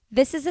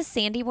This is a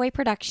Sandy Boy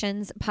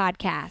Productions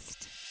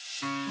podcast.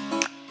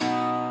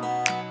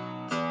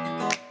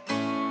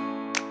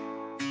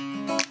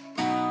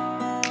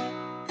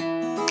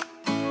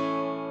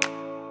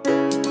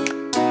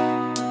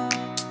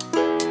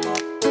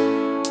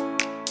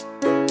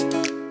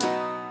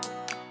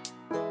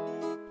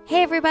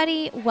 Hey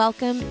everybody,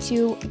 welcome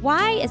to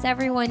Why Is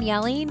Everyone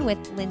Yelling with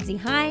Lindsay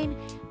Hine.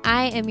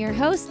 I am your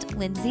host,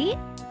 Lindsay.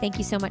 Thank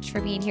you so much for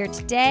being here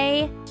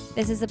today.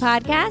 This is a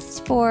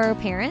podcast for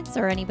parents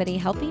or anybody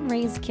helping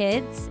raise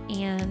kids,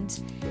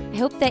 and I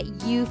hope that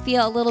you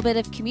feel a little bit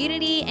of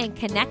community and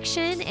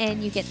connection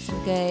and you get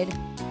some good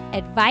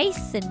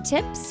advice and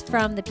tips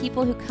from the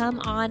people who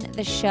come on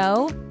the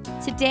show.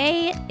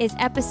 Today is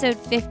episode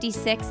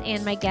 56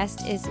 and my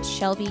guest is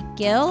Shelby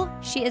Gill.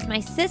 She is my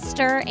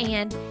sister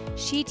and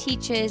she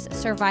teaches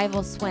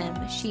survival swim.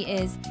 She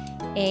is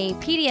a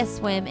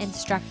PediaSwim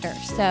instructor.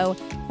 So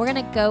we're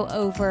going to go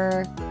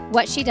over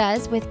what she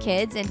does with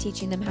kids and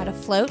teaching them how to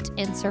float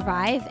and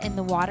survive in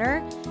the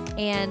water,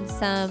 and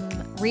some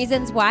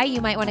reasons why you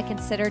might want to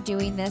consider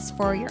doing this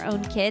for your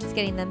own kids,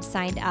 getting them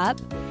signed up.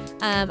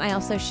 I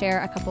also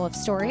share a couple of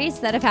stories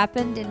that have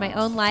happened in my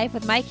own life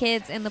with my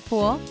kids in the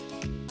pool.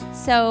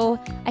 So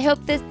I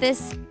hope that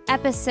this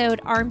episode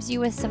arms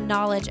you with some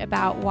knowledge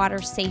about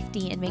water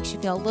safety and makes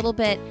you feel a little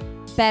bit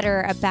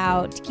better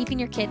about keeping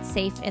your kids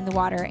safe in the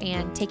water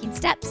and taking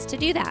steps to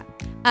do that.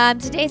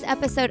 Today's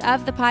episode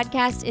of the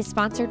podcast is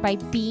sponsored by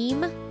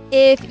Beam.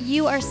 If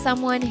you are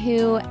someone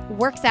who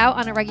works out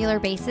on a regular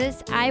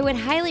basis, I would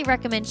highly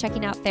recommend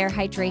checking out their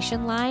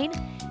hydration line.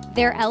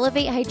 Their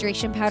Elevate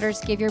hydration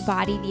powders give your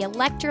body the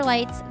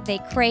electrolytes they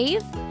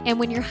crave, and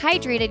when you're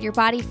hydrated, your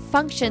body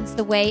functions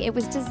the way it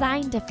was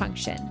designed to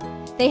function.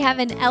 They have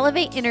an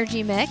Elevate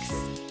Energy Mix,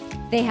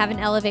 they have an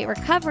Elevate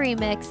Recovery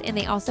Mix, and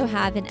they also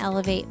have an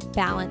Elevate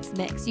Balance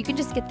Mix. You can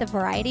just get the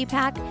variety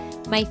pack.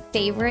 My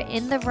favorite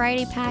in the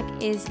variety pack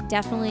is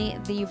definitely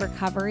the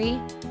Recovery.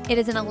 It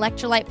is an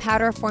electrolyte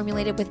powder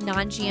formulated with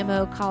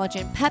non-GMO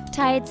collagen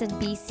peptides and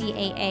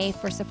BCAA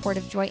for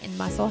supportive joint and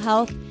muscle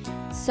health.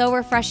 So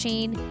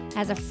refreshing,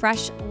 has a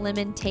fresh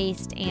lemon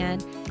taste,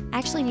 and I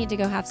actually need to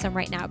go have some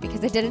right now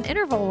because I did an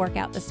interval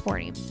workout this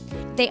morning.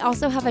 They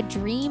also have a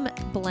Dream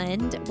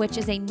Blend, which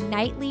is a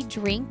nightly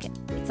drink.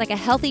 It's like a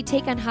healthy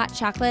take on hot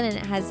chocolate, and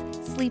it has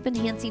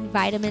sleep-enhancing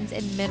vitamins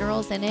and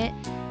minerals in it.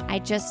 I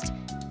just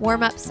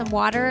warm up some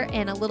water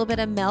and a little bit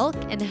of milk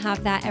and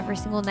have that every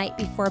single night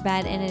before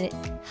bed, and it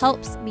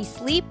helps me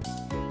sleep,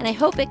 and I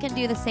hope it can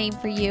do the same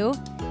for you.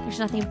 There's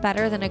nothing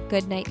better than a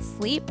good night's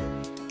sleep.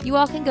 You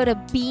all can go to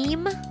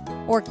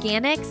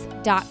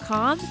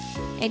beamorganics.com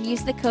and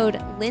use the code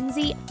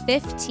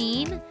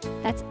Lindsay15.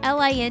 That's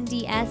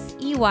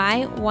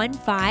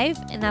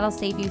LINDSEY15, and that'll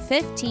save you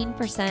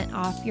 15%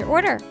 off your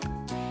order.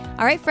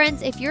 All right,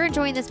 friends, if you're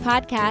enjoying this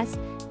podcast,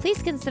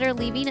 please consider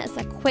leaving us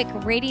a quick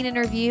rating and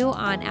review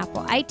on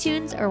Apple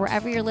iTunes or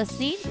wherever you're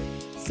listening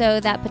so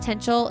that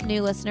potential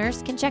new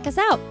listeners can check us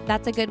out.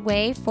 That's a good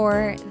way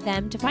for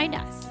them to find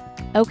us.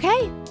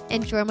 Okay,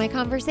 enjoy my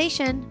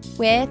conversation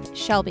with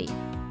Shelby.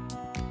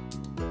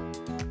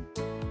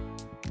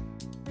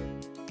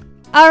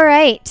 All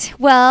right.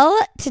 Well,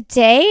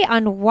 today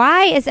on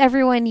Why Is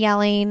Everyone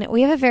Yelling,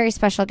 we have a very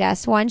special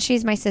guest. One,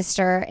 she's my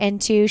sister,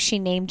 and two, she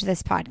named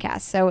this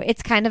podcast. So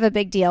it's kind of a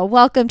big deal.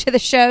 Welcome to the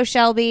show,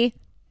 Shelby.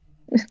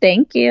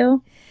 Thank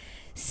you.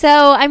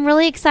 So I'm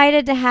really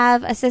excited to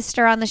have a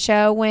sister on the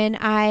show. When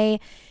I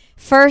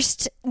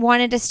first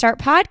wanted to start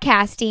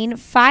podcasting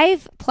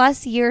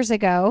 5+ years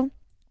ago,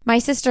 my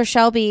sister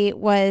Shelby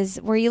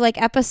were you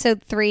like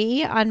episode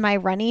 3 on my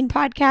running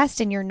podcast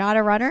and you're not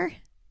a runner?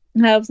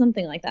 No,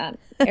 something like that.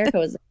 Erica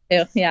was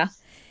there too. Yeah.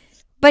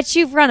 But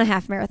you've run a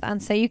half marathon,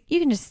 so you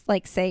can just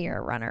like say you're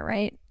a runner,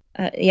 right?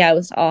 Yeah, it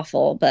was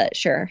awful, but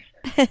sure.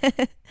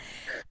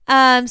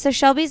 So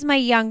Shelby's my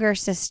younger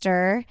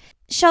sister.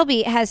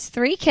 Shelby has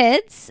 3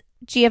 kids.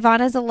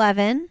 Giovanna's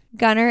 11.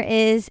 Gunnar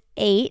is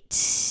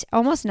 8,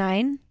 almost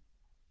 9.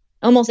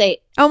 Almost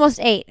 8.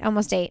 Almost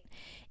 8.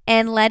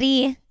 And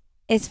Letty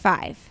is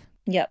 5.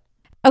 Yep.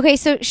 Okay,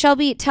 so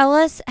Shelby, tell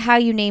us how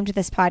you named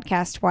this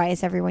podcast, Why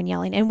Is Everyone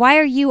Yelling? And why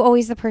are you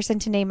always the person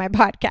to name my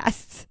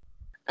podcasts?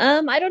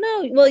 I don't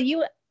know. Well,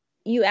 you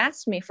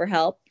asked me for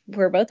help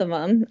for both of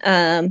them.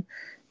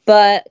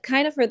 But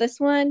kind of for this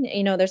one,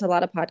 there's a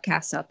lot of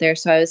podcasts out there.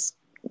 So I was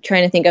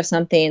trying to think of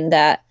something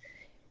that,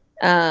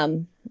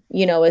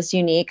 was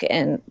unique.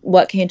 And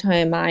what came to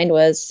my mind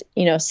was,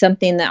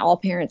 something that all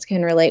parents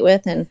can relate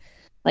with, and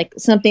like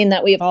something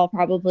that we've all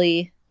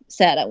probably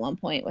said at one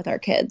point with our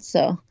kids.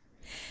 So.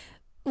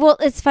 Well,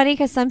 it's funny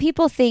because some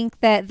people think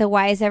that the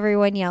Why Is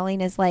Everyone Yelling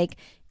is like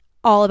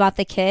all about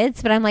the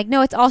kids, but I'm like,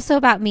 no, it's also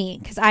about me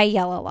because I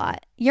yell a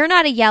lot. You're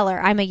not a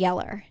yeller. I'm a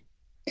yeller.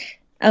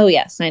 Oh,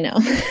 yes, I know.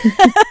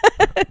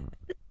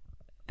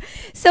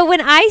 So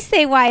when I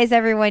say Why Is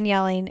Everyone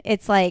Yelling,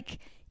 it's like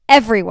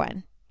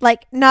everyone,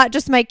 like not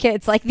just my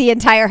kids, like the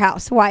entire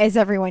house. Why is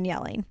everyone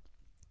yelling?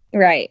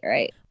 Right.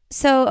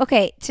 So,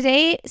 okay,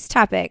 today's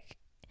topic,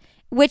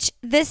 which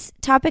this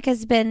topic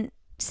has been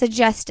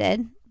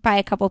suggested by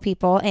a couple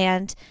people,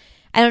 and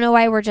I don't know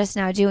why we're just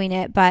now doing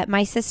it, but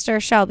my sister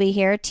Shelby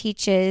here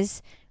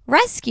teaches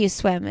rescue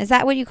swim. Is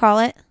that what you call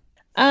it?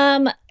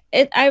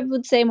 I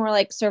would say more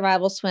like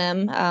survival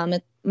swim.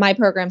 My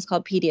program's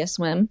called Pedia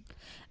Swim.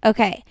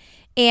 Okay.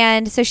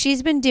 And so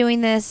she's been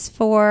doing this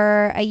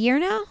for a year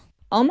now?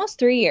 Almost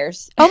 3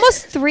 years.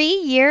 Almost 3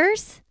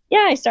 years?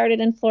 Yeah, I started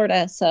in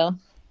Florida, so.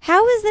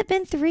 How has it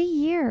been 3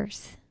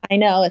 years? I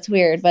know, it's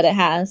weird, but it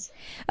has.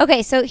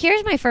 Okay, so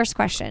here's my first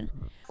question.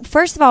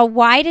 First of all,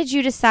 why did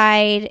you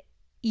decide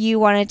you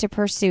wanted to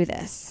pursue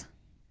this?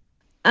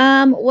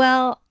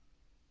 Well,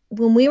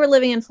 when we were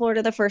living in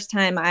Florida the first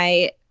time,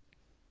 I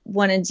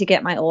wanted to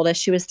get my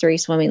oldest, she was 3,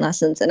 swimming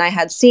lessons, and I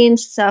had seen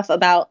stuff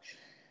about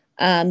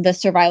the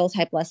survival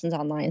type lessons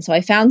online. So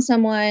I found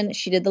someone,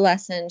 she did the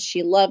lesson,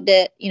 she loved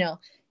it,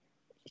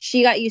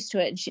 she got used to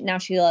it, and now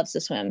she loves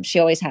to swim. She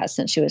always has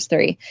since she was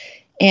 3.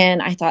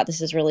 And I thought,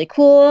 this is really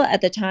cool.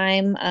 At the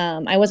time,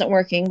 I wasn't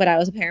working, but I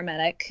was a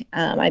paramedic.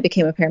 I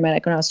became a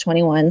paramedic when I was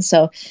 21.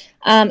 So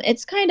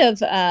it's kind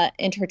of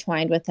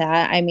intertwined with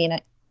that. I mean,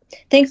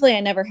 thankfully, I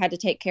never had to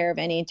take care of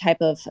any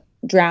type of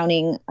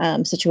drowning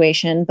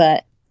situation,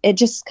 but it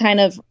just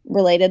kind of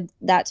related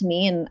that to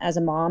me. And as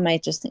a mom, I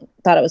just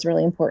thought it was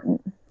really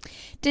important.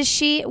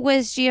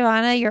 Was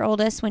Giovanna, your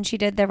oldest, when she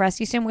did the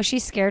rescue swim, was she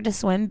scared to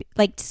swim,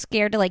 like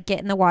scared to like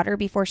get in the water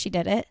before she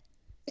did it?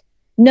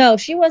 No,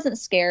 she wasn't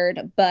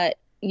scared, but,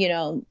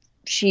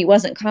 she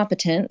wasn't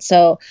competent.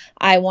 So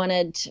I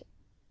wanted,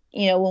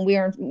 when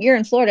you're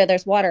in Florida,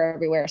 there's water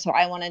everywhere. So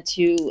I wanted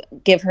to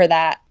give her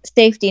that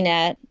safety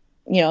net,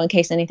 in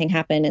case anything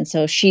happened. And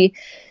so she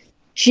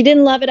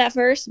didn't love it at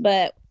first,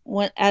 but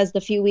as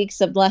the few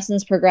weeks of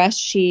lessons progressed,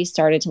 she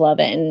started to love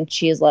it, and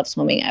she has loved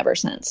swimming ever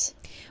since.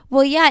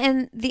 Well, yeah.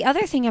 And the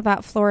other thing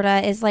about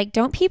Florida is like,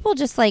 don't people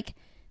just like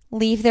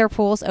leave their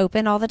pools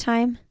open all the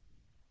time?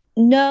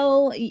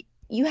 No,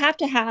 you have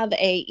to have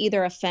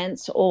either a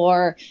fence,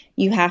 or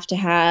you have to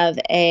have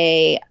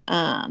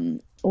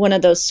one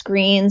of those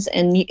screens.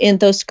 And in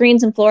those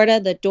screens in Florida,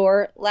 the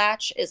door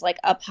latch is like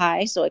up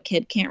high, so a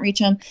kid can't reach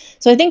them.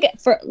 So I think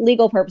for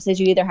legal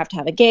purposes, you either have to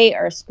have a gate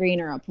or a screen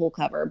or a pool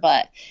cover.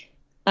 But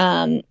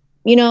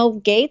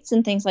gates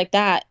and things like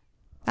that,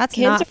 that's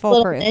kids not are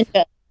foolproof.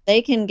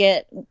 They can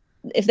get,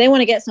 if they want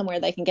to get somewhere,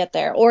 they can get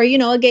there. Or,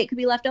 a gate could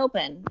be left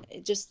open,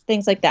 just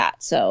things like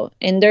that. So,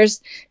 and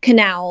there's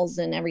canals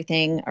and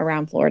everything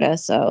around Florida.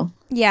 So,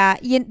 yeah,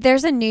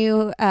 there's a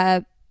new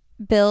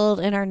build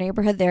in our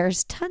neighborhood.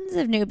 There's tons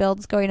of new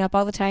builds going up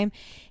all the time.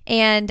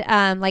 And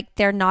like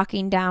they're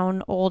knocking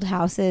down old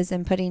houses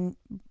and putting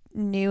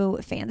new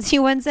fancy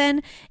ones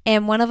in.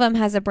 And one of them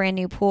has a brand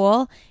new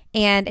pool,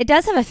 and it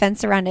does have a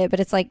fence around it, but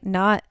it's like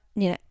not,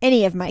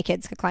 any of my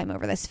kids could climb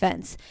over this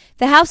fence.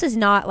 The house is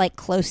not like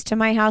close to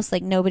my house.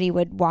 Like nobody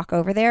would walk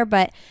over there.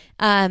 But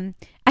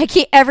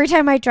every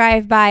time I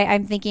drive by,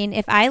 I'm thinking,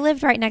 if I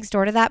lived right next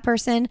door to that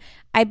person,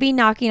 I'd be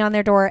knocking on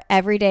their door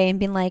every day and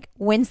being like,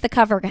 when's the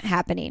cover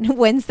happening?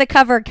 When's the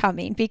cover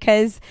coming?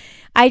 Because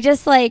I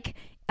just like,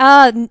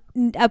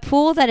 a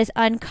pool that is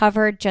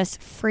uncovered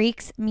just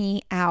freaks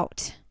me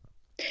out.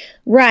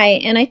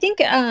 Right. And I think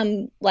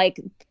like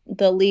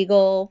the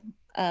legal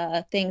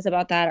things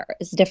about that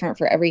is different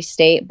for every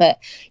state, but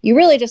you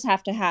really just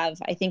have to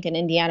have, I think in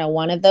Indiana,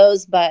 one of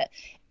those. But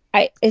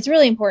it's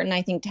really important,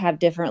 I think, to have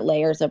different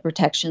layers of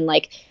protection,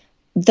 like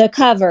the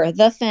cover,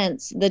 the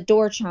fence, the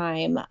door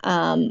chime,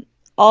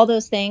 all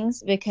those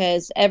things,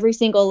 because every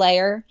single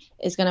layer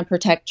is going to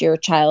protect your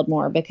child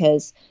more,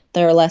 because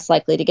they're less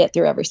likely to get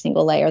through every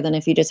single layer than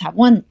if you just have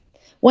one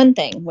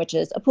thing, which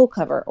is a pool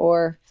cover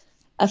or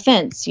a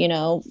fence.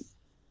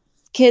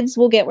 Kids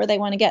will get where they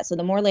want to get. So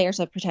the more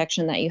layers of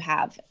protection that you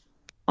have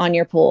on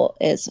your pool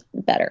is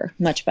better,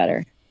 much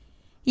better.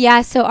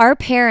 Yeah, so our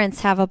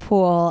parents have a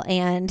pool,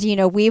 and,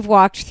 we've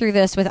walked through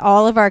this with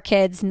all of our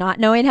kids not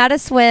knowing how to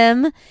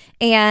swim,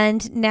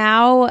 and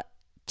now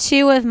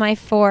 2 of my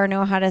 4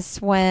 know how to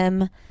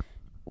swim.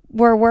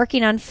 We're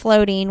working on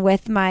floating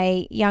with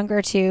my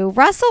younger 2.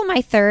 Russell,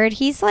 my 3rd,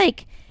 he's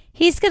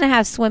going to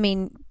have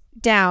swimming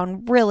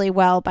down really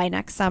well by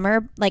next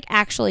summer, like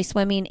actually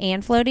swimming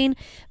and floating.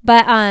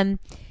 But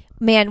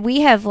man,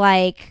 we have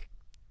like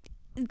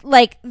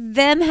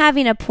them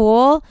having a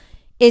pool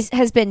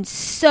has been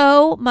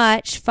so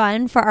much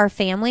fun for our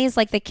families.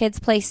 Like the kids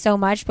play so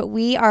much, but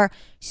we are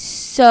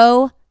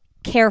so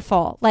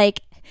careful.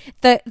 Like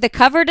the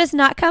cover does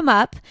not come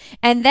up,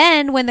 and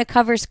then when the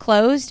cover's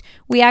closed,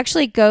 we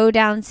actually go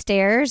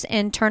downstairs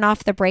and turn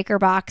off the breaker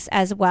box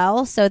as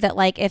well, so that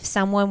like if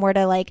someone were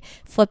to like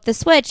flip the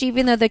switch,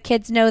 even though the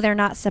kids know they're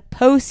not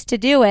supposed to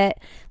do it,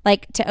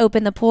 like to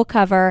open the pool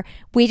cover,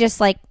 we just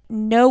like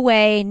no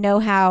way, no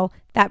how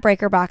that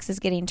breaker box is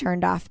getting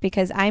turned off,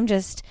 because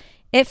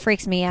it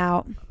freaks me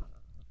out.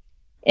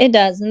 It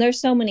does. And there's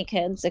so many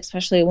kids,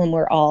 especially when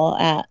we're all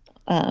at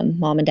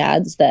mom and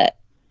dad's, that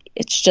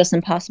it's just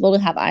impossible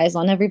to have eyes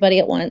on everybody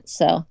at once.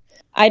 So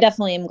I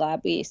definitely am glad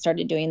we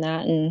started doing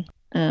that.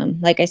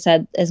 And like I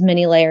said, as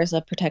many layers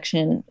of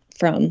protection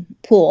from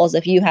pools,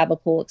 if you have a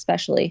pool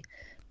especially,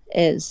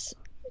 is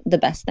the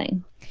best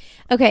thing.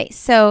 Okay,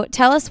 so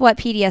tell us what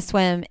PDS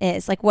Swim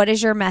is. Like, what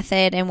is your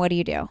method and what do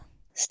you do?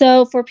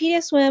 So for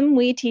PDS Swim,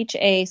 we teach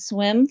a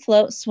swim,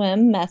 float,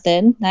 swim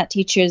method that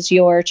teaches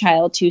your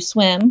child to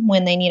swim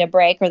when they need a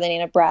break or they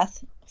need a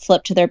breath,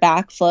 flip to their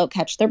back, float,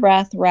 catch their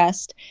breath,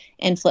 rest,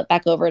 and flip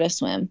back over to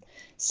swim.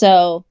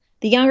 So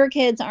the younger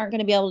kids aren't going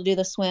to be able to do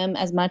the swim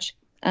as much.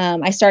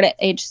 I start at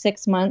age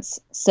 6 months,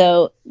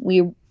 so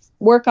we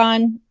work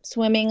on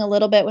swimming a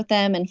little bit with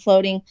them and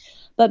floating.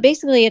 But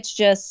basically, it's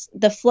just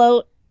the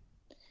float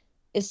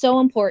is so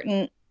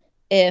important.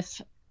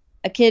 If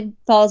a kid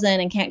falls in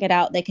and can't get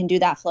out, they can do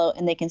that float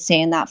and they can stay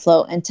in that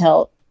float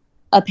until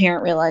a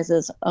parent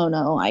realizes, oh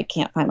no, I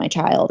can't find my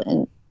child,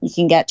 and you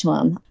can get to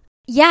them.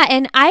 Yeah,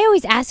 and I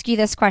always ask you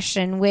this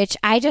question, which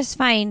I just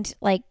find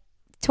like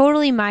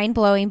totally mind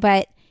blowing,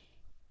 but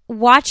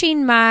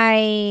watching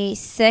my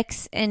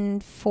 6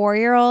 and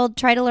 4-year-old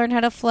try to learn how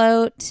to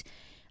float,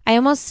 I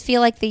almost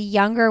feel like the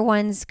younger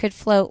ones could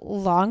float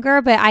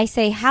longer, but I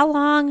say, how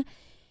long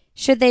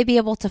should they be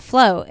able to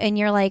float? And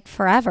you're like,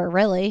 forever,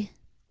 really?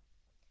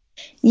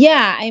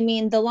 Yeah, I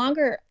mean, the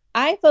longer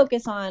I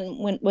focus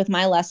on with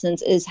my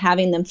lessons is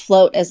having them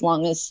float as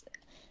long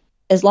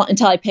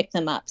until I pick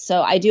them up.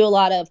 So I do a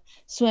lot of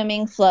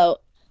swimming,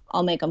 float.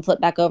 I'll make them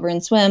flip back over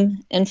and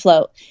swim and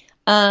float.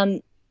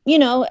 If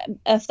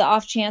the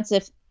off chance,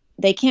 if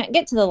they can't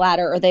get to the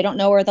ladder or they don't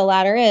know where the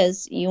ladder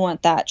is, you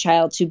want that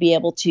child to be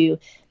able to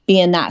be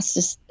in that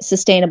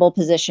sustainable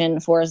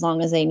position for as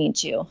long as they need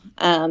to.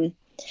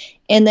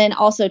 And then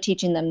also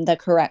teaching them the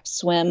correct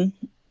swim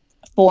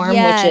form,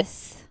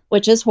 Yes.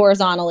 which is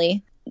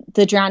horizontally.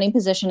 The drowning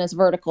position is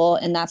vertical,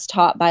 and that's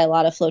taught by a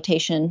lot of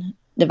flotation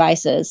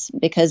devices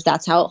because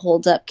that's how it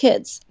holds up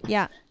kids.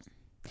 Yeah.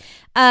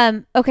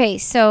 Okay,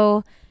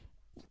 so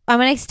I'm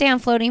going to stay on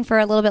floating for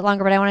a little bit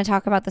longer, but I want to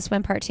talk about the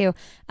swim part too.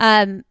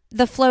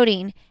 The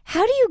floating.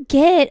 How do you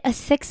get a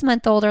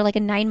 6-month-old or like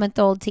a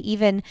 9-month-old to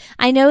even,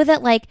 I know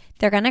that like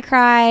they're going to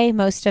cry,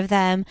 most of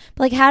them,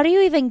 but like how do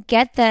you even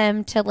get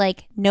them to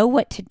like know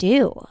what to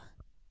do?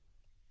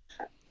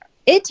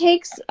 It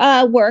takes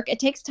work. It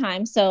takes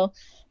time. So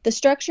the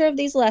structure of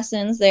these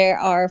lessons, there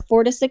are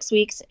 4 to 6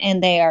 weeks,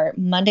 and they are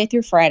Monday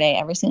through Friday,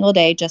 every single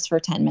day, just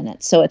for 10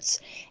 minutes. So it's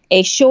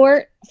a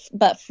short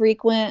but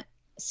frequent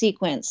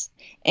sequence,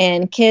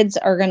 and kids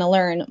are going to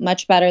learn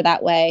much better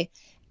that way.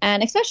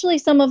 And especially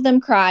some of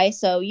them cry.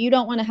 So you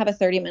don't want to have a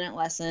 30-minute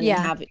lesson and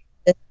have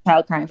this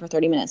child crying for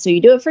 30 minutes. So you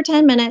do it for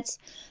 10 minutes.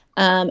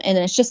 And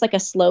it's just like a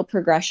slow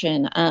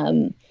progression.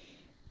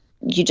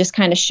 You just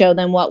kind of show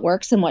them what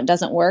works and what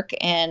doesn't work,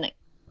 and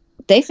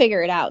they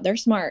figure it out. They're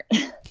smart.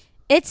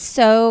 It's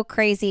so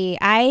crazy.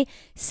 I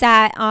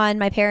sat on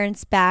my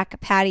parents' back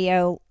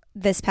patio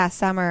this past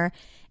summer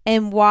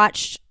and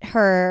watched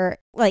her,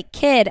 like,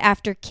 kid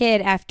after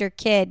kid after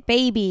kid,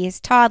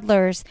 babies,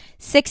 toddlers,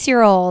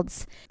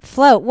 6-year-olds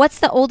float. What's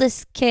the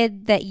oldest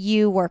kid that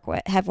you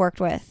have worked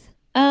with?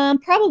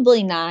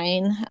 Probably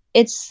 9.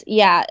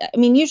 I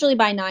mean, usually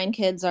by 9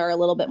 kids are a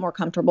little bit more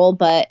comfortable,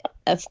 but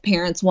if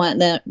parents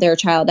want their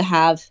child to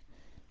have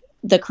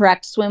the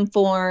correct swim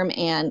form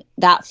and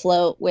that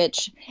float,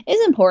 which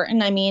is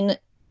important. I mean,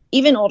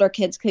 even older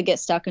kids could get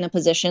stuck in a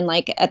position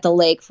like at the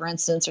lake, for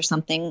instance, or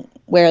something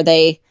where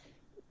they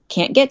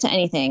can't get to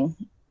anything.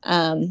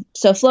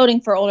 So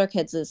floating for older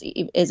kids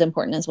is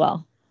important as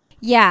well.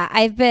 Yeah,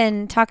 I've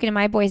been talking to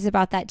my boys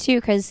about that too,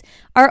 because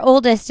our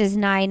oldest is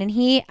 9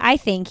 and I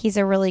think he's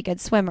a really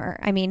good swimmer.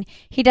 I mean,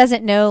 he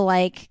doesn't know,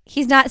 like,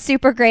 he's not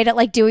super great at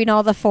like doing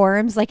all the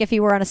forms, like if he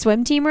were on a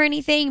swim team or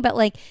anything, but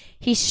like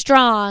he's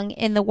strong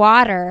in the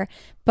water.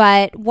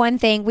 But one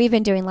thing, we've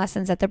been doing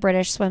lessons at the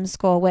British Swim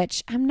School,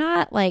 which I'm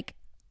not like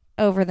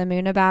over the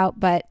moon about,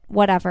 but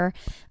whatever.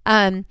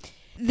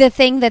 The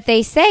thing that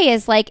they say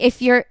is like, if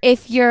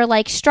you're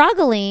like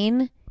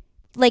struggling,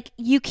 like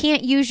you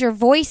can't use your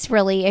voice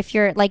really if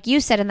you're, like you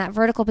said, in that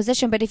vertical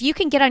position. But if you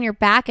can get on your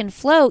back and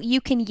float,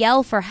 you can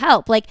yell for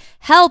help. Like,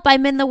 help,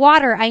 I'm in the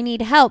water, I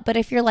need help. But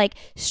if you're like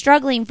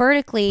struggling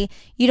vertically,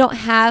 you don't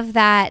have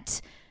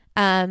that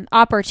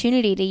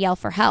opportunity to yell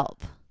for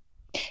help.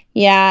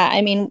 Yeah,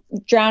 I mean,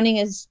 drowning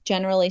is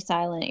generally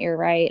silent. You're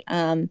right.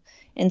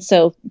 And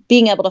so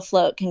being able to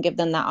float can give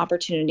them that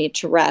opportunity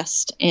to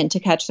rest and to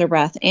catch their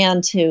breath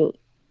and to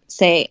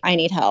say, I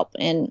need help.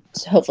 And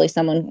hopefully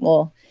someone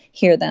will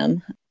hear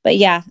them. But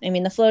yeah, I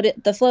mean,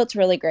 the float's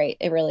really great.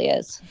 It really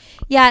is.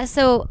 Yeah.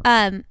 So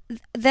then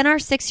our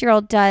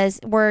 6-year-old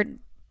we're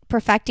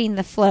perfecting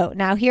the float.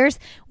 Now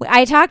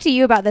I talked to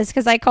you about this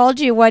because I called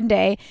you one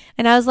day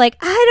and I was like,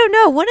 I don't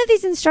know. One of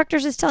these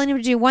instructors is telling him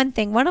to do one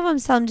thing. One of them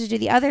is telling him to do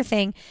the other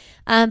thing.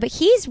 But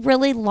he's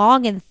really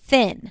long and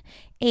thin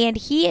and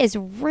he is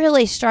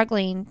really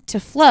struggling to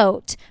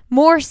float,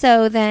 more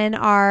so than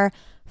our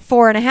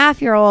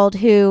 4.5-year-old,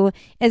 who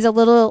is a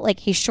little,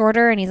 like, he's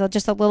shorter and he's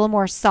just a little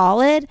more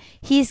solid.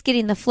 He's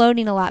getting the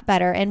floating a lot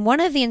better. And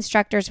one of the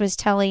instructors was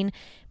telling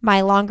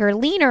my longer,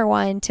 leaner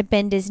one to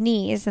bend his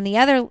knees, and the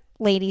other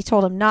lady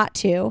told him not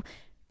to,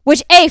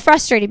 which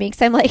frustrated me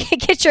because I'm like,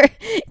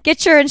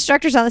 get your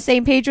instructors on the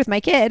same page with my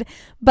kid.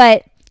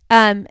 But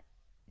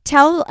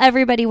tell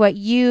everybody what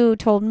you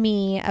told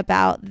me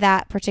about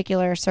that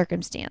particular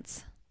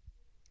circumstance.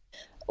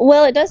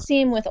 Well, it does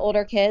seem with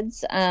older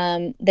kids,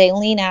 they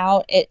lean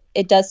out.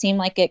 It does seem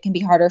like it can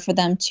be harder for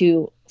them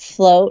to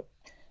float,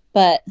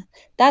 but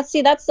that's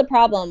the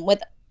problem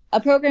with a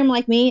program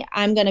like me.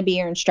 I'm going to be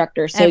your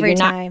instructor, so Every you're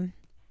not time.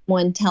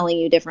 one telling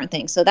you different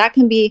things. So that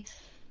can be,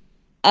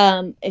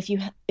 if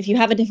you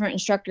have a different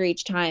instructor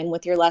each time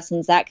with your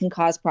lessons, that can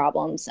cause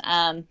problems.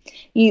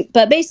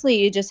 But basically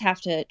you just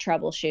have to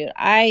troubleshoot.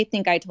 I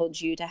think I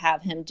told you to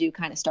have him do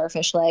kind of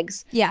starfish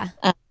legs. Yeah.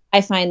 I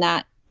find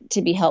that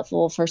to be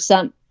helpful for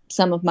some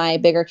of my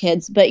bigger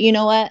kids. But you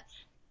know what?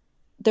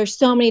 There's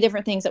so many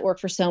different things that work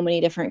for so many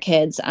different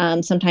kids.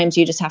 Sometimes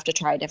you just have to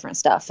try different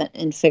stuff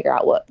and figure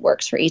out what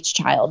works for each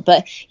child.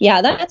 But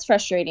yeah, that's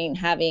frustrating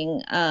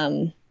having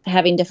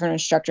different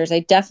instructors. I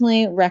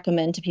definitely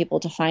recommend to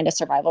people to find a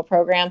survival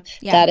program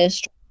that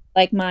is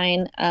like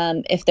mine.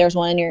 If there's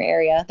one in your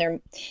area,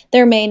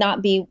 there may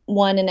not be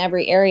one in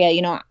every area.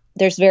 You know,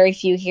 there's very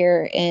few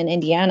here in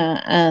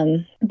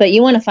Indiana. But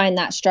you want to find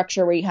that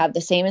structure where you have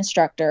the same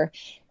instructor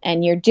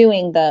and you're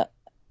doing the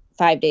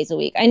 5 days a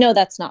week. I know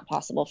that's not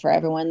possible for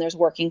everyone. There's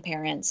working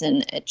parents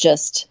and it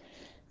just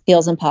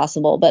feels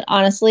impossible. But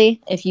honestly,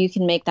 if you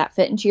can make that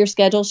fit into your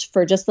schedules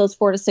for just those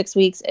 4 to 6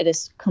 weeks, it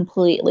is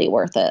completely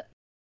worth it.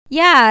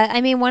 Yeah,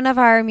 I mean, one of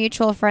our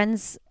mutual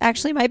friends,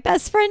 actually my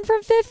best friend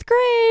from 5th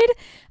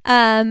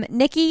grade,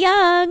 Nikki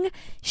Young,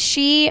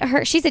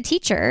 she's a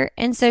teacher,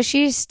 and so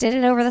she just did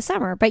it over the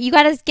summer. But you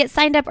got to get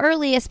signed up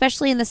early,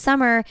 especially in the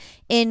summer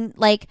in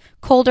like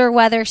colder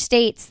weather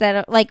states that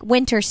are like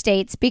winter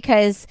states,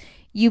 because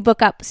you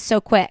book up so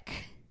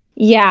quick.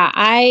 Yeah,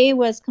 I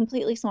was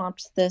completely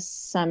swamped this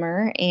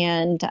summer,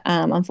 and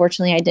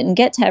unfortunately, I didn't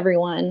get to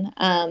everyone.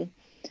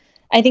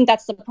 I think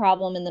that's the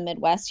problem in the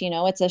Midwest. You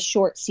know, it's a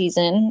short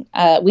season.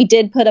 We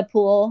did put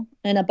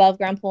an above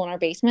ground pool in our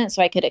basement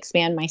so I could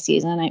expand my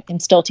season. I'm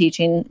still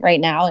teaching right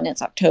now and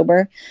it's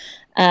October.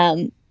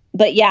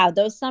 But yeah,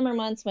 those summer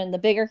months when the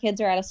bigger kids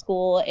are out of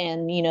school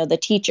and, you know,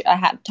 I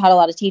have taught a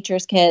lot of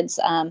teachers' kids.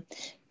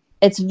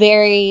 It's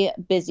very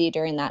busy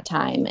during that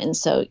time. And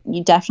so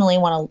you definitely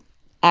want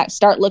to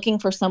start looking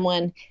for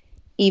someone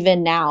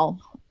even now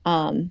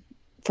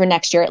for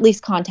next year. At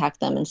least contact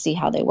them and see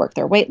how they work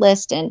their wait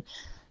list and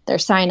their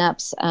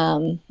signups,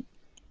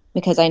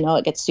 because I know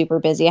it gets super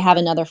busy. I have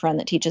another friend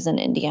that teaches in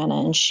Indiana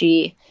and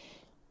she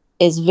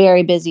is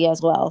very busy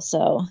as well.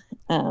 So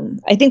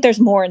I think there's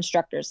more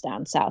instructors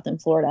down south in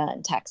Florida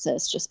and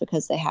Texas just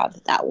because they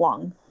have that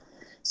long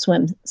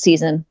swim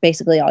season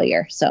basically all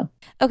year. So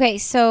okay,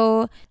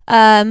 so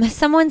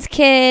someone's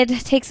kid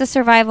takes a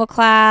survival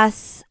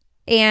class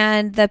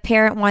and the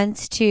parent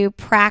wants to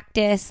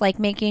practice like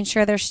making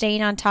sure they're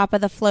staying on top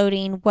of the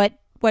floating. What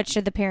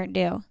should the parent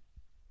do?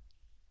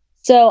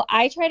 So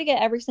I try to get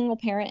every single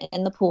parent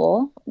in the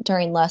pool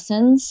during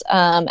lessons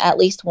at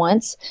least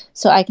once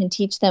so I can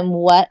teach them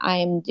what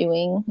I'm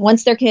doing.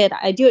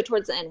 I do it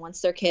towards the end,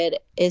 once their kid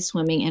is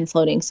swimming and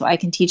floating, so I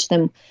can teach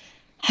them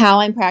how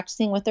I'm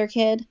practicing with their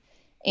kid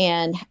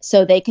and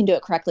so they can do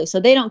it correctly. So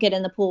they don't get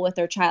in the pool with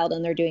their child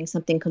and they're doing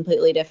something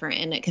completely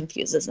different and it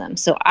confuses them.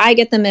 So I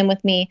get them in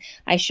with me.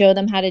 I show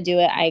them how to do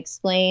it. I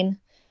explain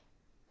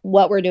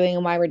what we're doing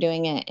and why we're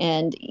doing it.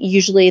 And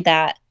usually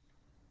that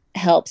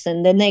helps,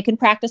 and then they can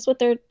practice with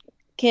their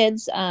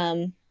kids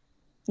during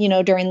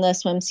the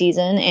swim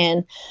season.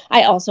 And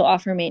I also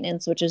offer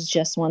maintenance, which is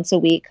just once a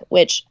week,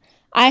 which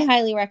I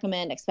highly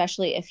recommend,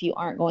 especially if you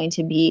aren't going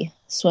to be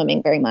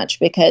swimming very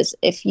much, because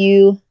if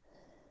you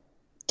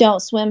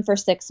don't swim for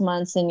 6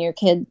 months and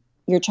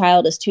your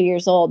child is 2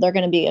 years old, they're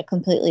going to be a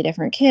completely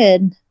different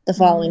kid the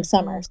following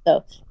summer.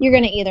 So you're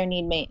going to either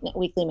need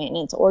weekly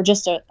maintenance or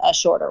just a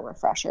shorter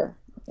refresher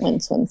when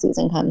swim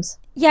season comes.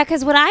 Yeah,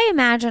 because what I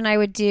imagine I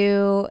would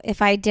do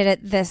if I did it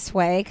this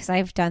way, because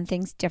I've done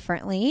things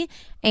differently,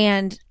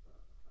 and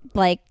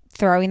like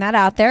throwing that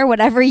out there,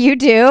 whatever you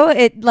do,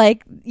 it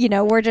like, you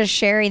know, we're just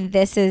sharing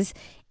this is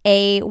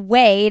a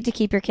way to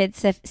keep your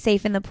kids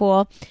safe in the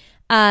pool.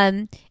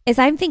 Is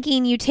I'm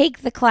thinking you take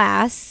the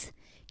class,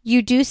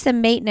 you do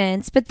some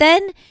maintenance, but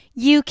then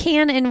you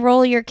can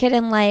enroll your kid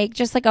in like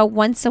just like a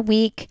once a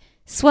week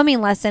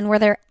swimming lesson where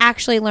they're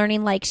actually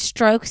learning like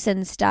strokes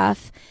and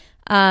stuff.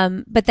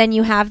 But then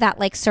you have that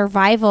like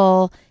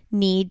survival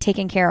need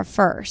taken care of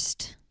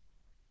first.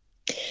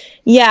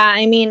 Yeah,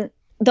 I mean,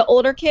 the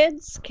older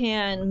kids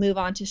can move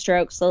on to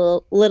strokes.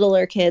 The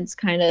littler kids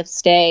kind of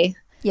stay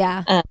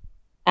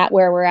at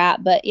where we're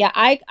at. But yeah,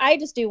 I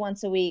just do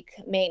once a week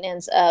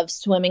maintenance of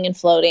swimming and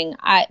floating.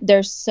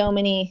 There's so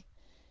many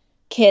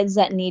kids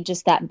that need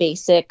just that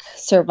basic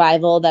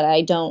survival that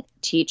I don't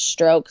teach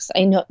strokes.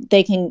 I know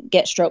they can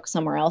get strokes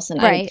somewhere else.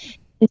 And right.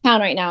 In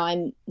town right now,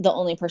 I'm the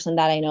only person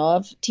that I know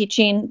of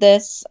teaching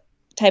this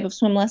type of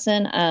swim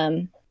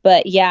lesson.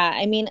 But yeah,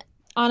 I mean,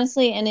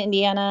 honestly, in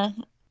Indiana,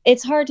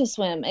 it's hard to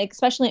swim,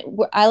 especially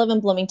I live in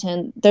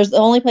Bloomington. There's the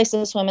only place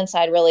to swim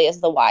inside really is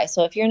the Y.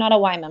 So if you're not a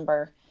Y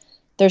member,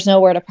 there's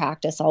nowhere to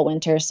practice all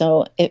winter.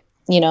 So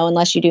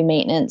unless you do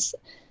maintenance,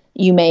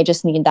 you may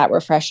just need that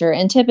refresher.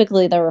 And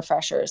typically the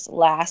refreshers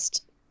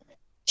last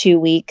 2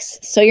 weeks.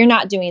 So you're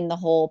not doing the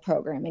whole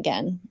program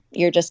again.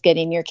 You're just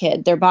getting your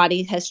kid. Their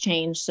body has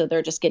changed, so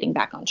they're just getting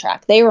back on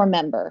track. They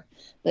remember,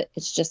 but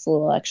it's just a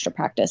little extra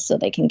practice so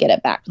they can get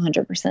it back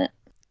 100%.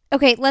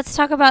 Okay, let's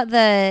talk about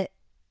the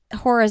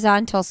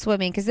horizontal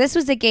swimming, because this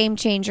was a game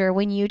changer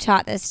when you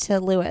taught this to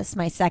Lewis,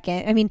 my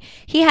second. I mean,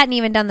 he hadn't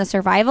even done the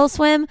survival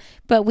swim,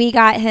 but we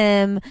got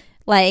him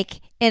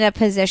like in a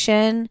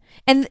position.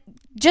 And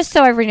just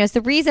so everyone knows,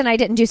 the reason I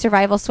didn't do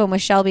survival swim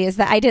with Shelby is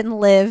that I didn't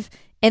live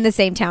in the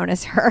same town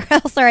as her,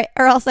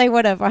 or else I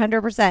would have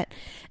 100%.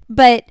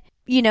 But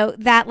you know,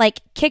 that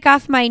like kick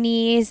off my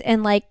knees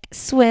and like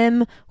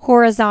swim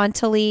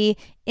horizontally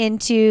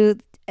into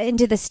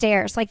the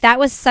stairs. Like that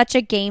was such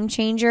a game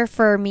changer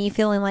for me,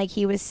 feeling like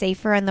he was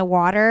safer in the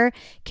water.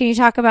 Can you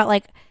talk about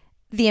like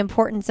the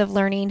importance of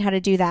learning how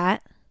to do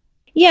that?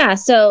 Yeah,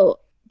 so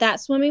that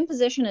swimming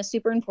position is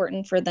super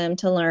important for them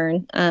to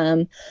learn.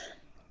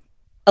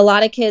 A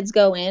lot of kids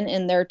go in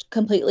and they're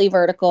completely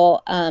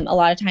vertical. A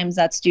lot of times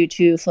that's due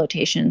to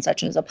flotation,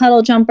 such as a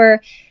puddle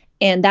jumper.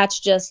 And that's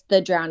just the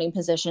drowning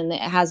position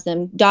that has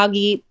them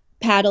doggy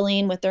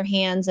paddling with their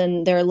hands,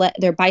 and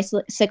they're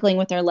bicycling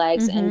with their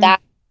legs. Mm-hmm. And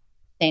that's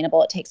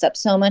sustainable. It takes up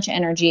so much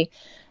energy.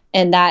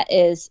 And that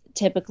is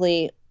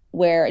typically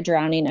where a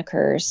drowning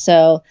occurs.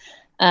 So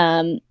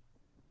even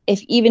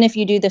if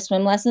you do the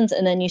swim lessons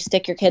and then you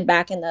stick your kid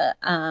back in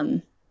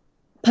the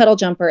puddle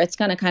jumper, it's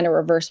going to kind of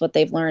reverse what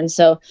they've learned.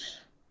 So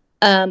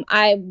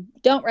I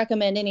don't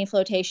recommend any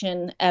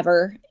flotation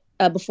ever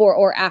before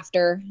or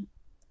after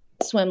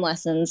swim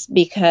lessons,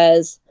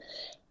 because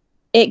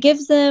it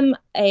gives them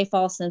a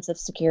false sense of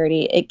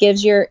security. It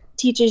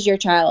teaches your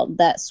child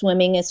that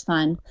swimming is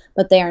fun,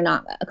 but they are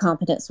not a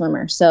competent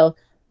swimmer. So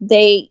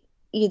they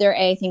either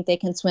A, think they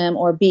can swim,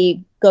 or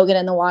B, go get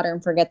in the water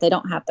and forget they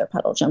don't have their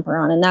puddle jumper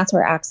on. And that's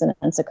where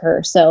accidents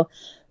occur. So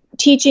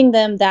teaching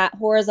them that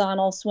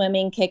horizontal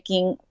swimming,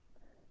 kicking,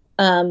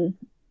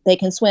 they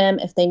can swim.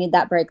 If they need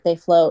that break, they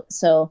float.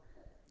 So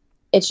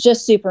it's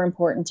just super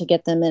important to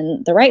get them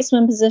in the right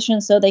swim position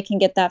so they can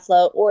get that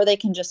float, or they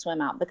can just swim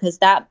out, because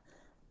that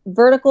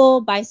vertical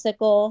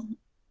bicycle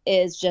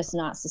is just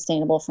not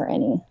sustainable for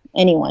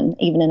anyone,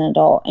 even an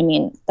adult. I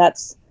mean,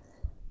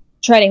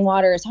 treading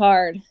water is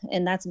hard,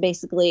 and that's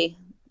basically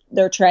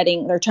they're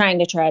trying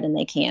to tread and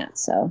they can't.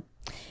 So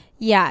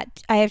yeah,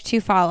 I have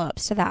 2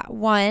 follow-ups to that.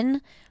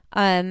 One,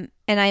 and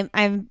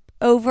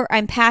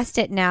I'm past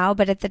it now,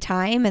 but at the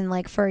time and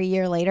like for a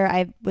year later,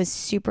 I was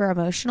super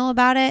emotional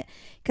about it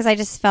because I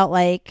just felt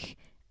like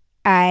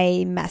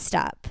I messed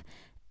up.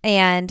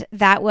 And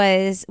that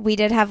was, we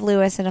did have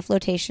Lewis in a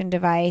flotation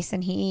device,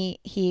 and he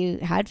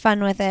had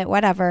fun with it,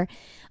 whatever.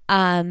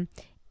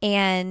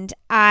 And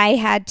I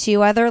had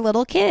 2 other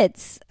little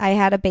kids. I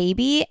had a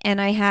baby and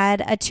I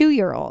had a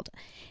 2-year-old.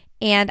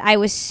 And I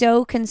was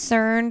so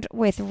concerned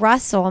with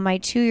Russell, my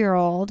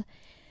 2-year-old.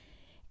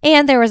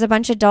 And there was a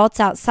bunch of adults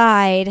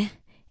outside,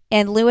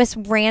 and Lewis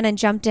ran and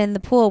jumped in the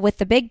pool with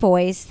the big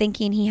boys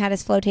thinking he had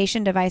his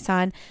flotation device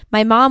on.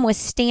 My mom was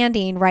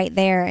standing right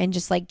there and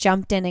just like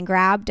jumped in and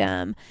grabbed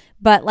him.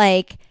 But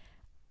like,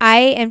 I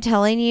am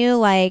telling you,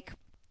 like,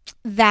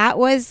 that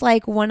was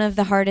like one of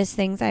the hardest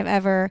things I've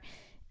ever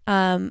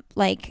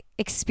like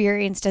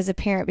experienced as a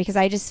parent, because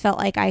I just felt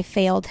like I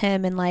failed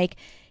him, and like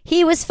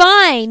he was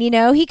fine, you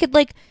know, he could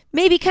like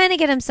maybe kind of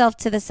get himself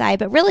to the side,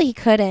 but really he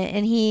couldn't.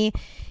 And he,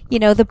 you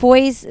know, the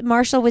boys,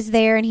 Marshall was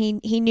there, and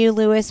he knew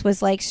Lewis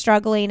was like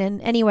struggling. And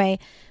anyway,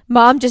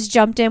 mom just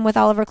jumped in with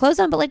all of her clothes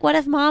on. But like, what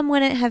if mom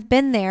wouldn't have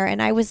been there?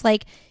 And I was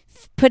like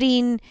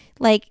putting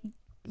like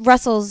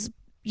Russell's,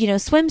 you know,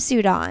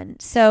 swimsuit on.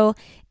 So,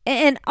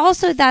 and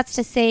also that's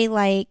to say,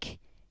 like,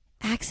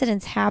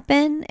 accidents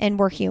happen and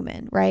we're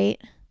human,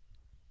 right?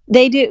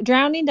 They do.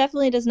 Drowning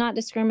definitely does not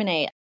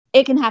discriminate.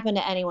 It can happen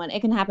to anyone.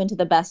 It can happen to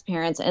the best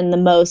parents and the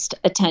most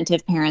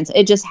attentive parents.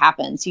 It just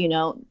happens, you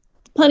know.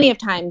 Plenty of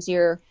times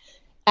you're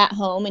at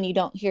home and you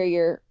don't hear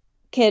your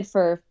kid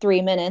for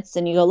 3 minutes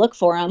and you go look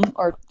for them,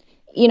 or,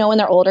 you know, when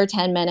they're older,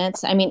 10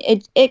 minutes. I mean,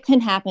 it can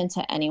happen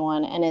to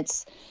anyone, and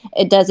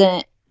it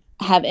doesn't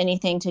have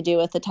anything to do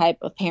with the type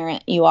of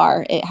parent you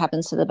are. It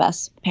happens to the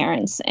best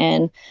parents.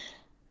 And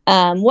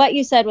what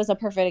you said was a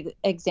perfect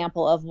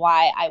example of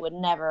why I would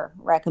never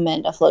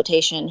recommend a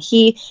flotation.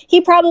 He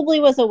probably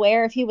was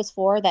aware, if he was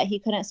 4, that he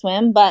couldn't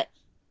swim, but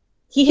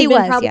he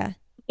was probably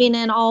been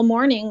in all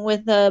morning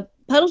with the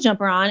puddle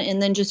jumper on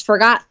and then just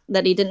forgot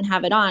that he didn't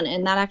have it on.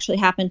 And that actually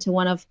happened to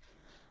one of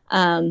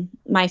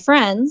my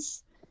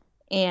friends,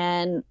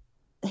 and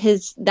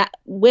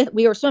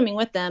we were swimming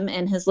with them,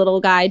 and his little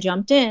guy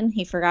jumped in.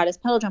 He forgot his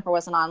puddle jumper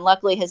wasn't on.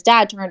 Luckily, his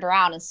dad turned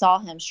around and saw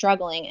him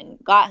struggling and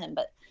got him.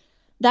 But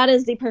that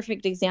is the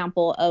perfect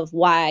example of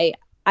why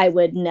I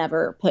would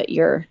never put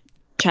your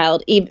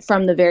child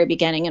from the very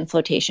beginning in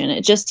flotation.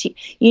 It just,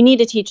 you need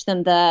to teach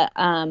them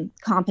the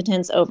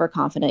competence over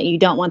confident. You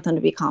don't want them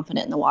to be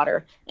confident in the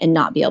water and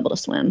not be able to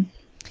swim.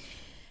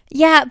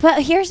 Yeah,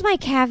 but here's my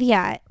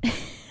caveat.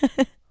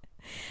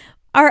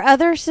 Our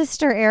other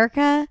sister,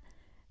 Erica,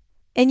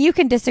 and you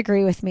can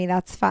disagree with me,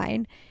 that's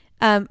fine.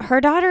 Her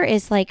daughter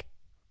is like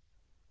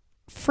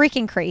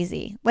freaking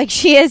crazy. Like,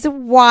 she is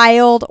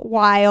wild,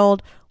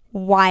 wild,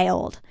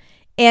 wild.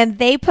 And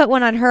they put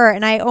one on her,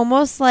 and I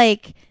almost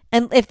like,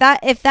 and if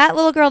that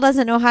little girl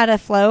doesn't know how to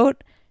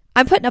float,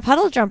 I'm putting a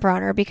puddle jumper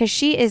on her, because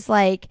she is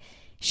like,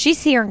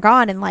 she's here and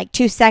gone in like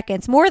 2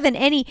 seconds, more than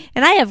any.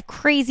 And I have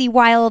crazy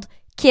wild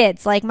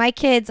kids. Like, my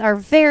kids are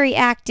very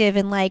active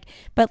and like,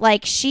 but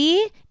like,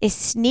 she is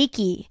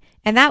sneaky,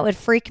 and that would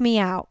freak me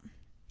out.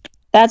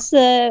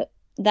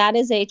 That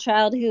is a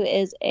child who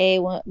is a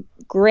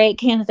great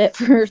candidate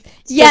for survival.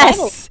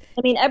 Yes.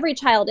 I mean, every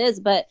child is,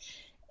 but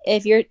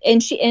if you're,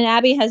 and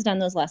Abby has done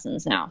those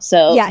lessons now.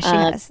 So yeah, she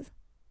has.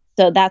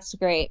 So that's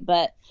great.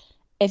 But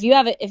if you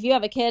have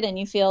a kid and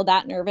you feel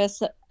that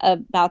nervous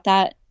about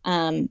that,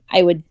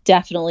 I would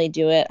definitely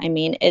do it. I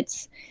mean,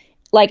 it's,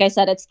 like I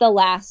said, it's the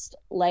last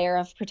layer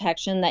of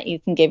protection that you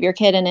can give your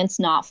kid, and it's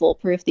not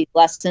foolproof, these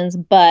lessons.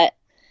 But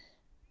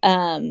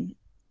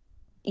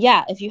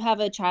yeah, if you have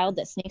a child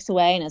that sneaks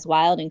away and is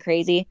wild and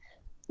crazy,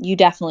 you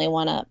definitely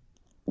want to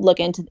look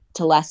into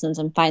lessons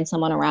and find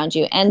someone around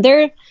you. And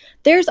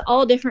there's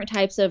all different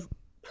types of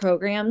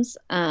programs.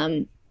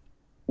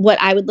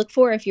 What I would look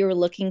for if you were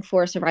looking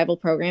for a survival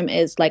program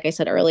is, like I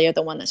said earlier,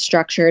 the one that's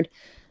structured,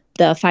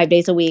 the 5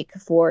 days a week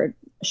for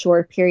a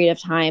short period of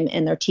time,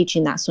 and they're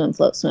teaching that swim,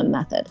 float, swim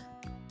method.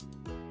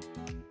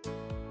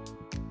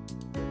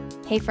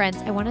 Hey friends,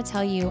 I want to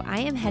tell you,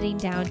 I am heading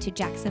down to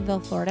Jacksonville,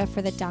 Florida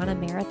for the Donna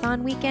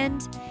Marathon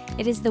weekend.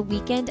 It is the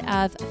weekend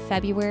of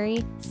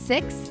February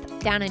 6th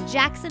down in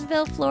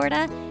Jacksonville,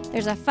 Florida.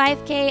 There's a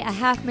 5K, a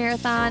half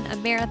marathon, a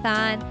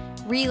marathon,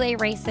 relay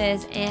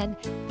races, and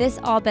this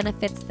all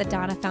benefits the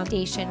Donna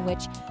Foundation,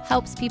 which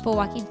helps people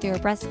walking through a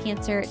breast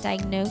cancer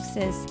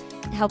diagnosis,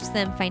 helps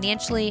them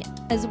financially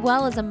as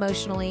well as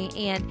emotionally.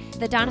 And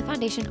the Donna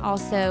Foundation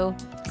also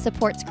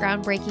supports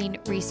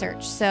groundbreaking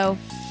research. So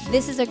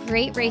this is a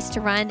great race to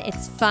run.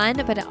 It's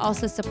fun, but it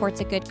also supports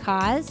a good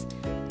cause.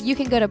 You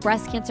can go to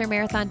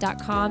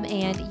breastcancermarathon.com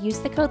and use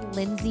the code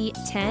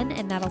Lindsay10,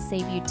 and that'll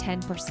save you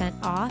 10%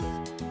 off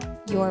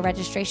your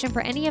registration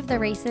for any of the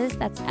races.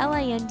 That's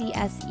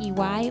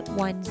LINDSEY10.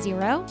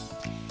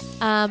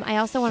 I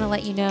also want to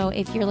let you know,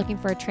 if you're looking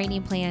for a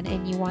training plan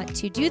and you want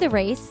to do the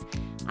race,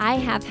 I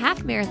have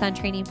half marathon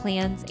training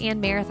plans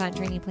and marathon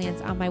training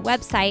plans on my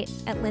website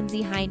at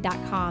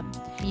lindsayhine.com.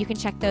 You can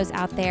check those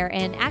out there.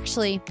 And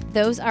actually,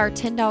 those are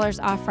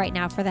 $10 off right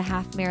now for the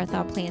half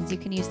marathon plans. You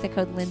can use the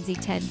code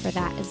Lindsay10 for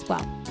that as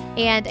well.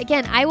 And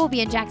again, I will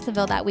be in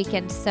Jacksonville that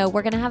weekend, so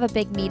we're going to have a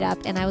big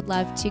meetup, and I would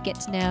love to get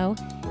to know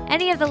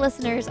any of the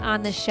listeners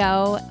on the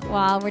show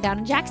while we're down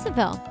in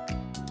Jacksonville.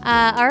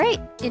 All right,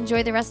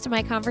 enjoy the rest of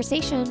my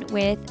conversation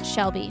with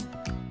Shelby.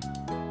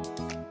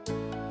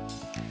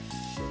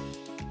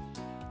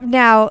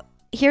 Now,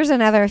 here's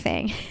another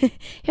thing.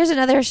 Here's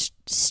another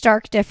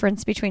stark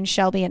difference between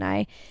Shelby and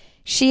I.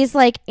 She's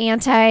like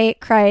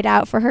anti-cry it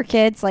out for her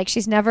kids. Like,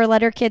 she's never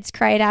let her kids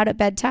cry it out at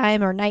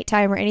bedtime or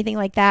nighttime or anything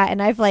like that. And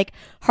I've like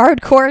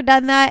hardcore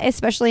done that,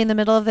 especially in the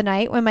middle of the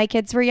night when my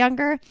kids were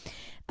younger.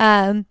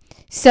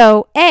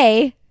 So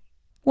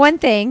one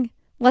thing,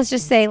 let's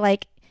just say,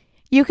 like,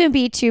 you can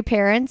be two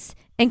parents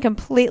and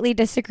completely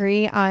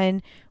disagree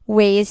on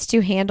ways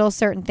to handle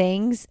certain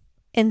things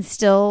and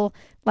still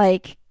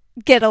like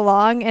get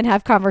along and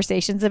have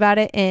conversations about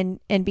it and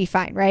be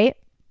fine, right?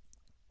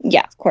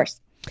 Yeah, of course.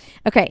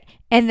 Okay.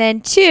 And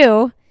then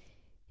 2,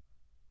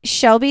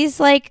 Shelby's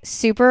like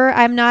super,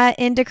 I'm not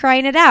into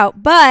crying it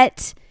out,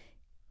 but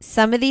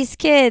some of these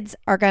kids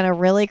are going to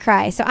really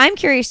cry. So I'm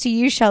curious to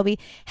you, Shelby,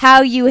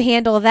 how you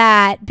handle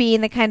that, being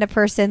the kind of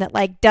person that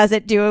like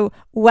doesn't do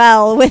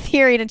well with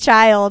hearing a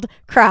child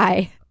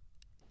cry.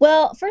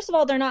 Well, first of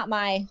all, they're not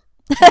my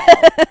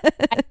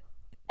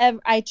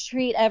I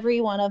treat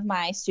every one of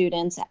my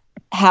students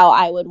how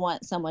I would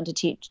want someone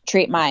to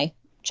treat my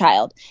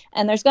child.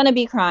 And there's going to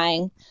be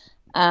crying,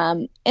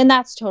 and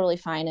that's totally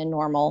fine and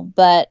normal.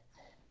 But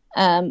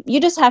you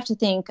just have to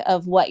think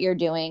of what you're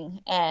doing.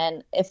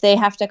 And if they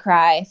have to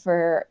cry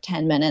for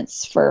 10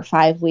 minutes for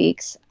 5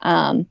 weeks,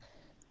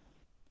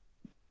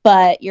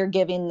 but you're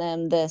giving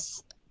them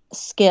this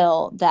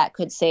skill that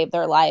could save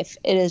their life,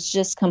 it is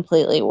just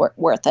completely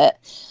worth it.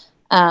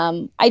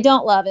 I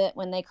don't love it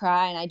when they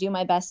cry, and I do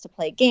my best to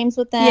play games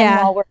with them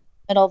while we're in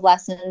the middle of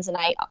lessons. And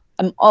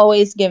I'm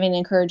always giving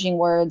encouraging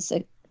words,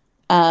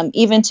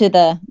 even to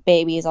the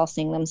babies. I'll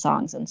sing them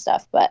songs and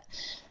stuff, but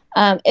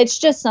it's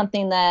just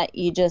something that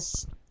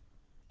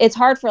it's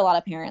hard for a lot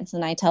of parents.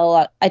 And I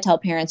tell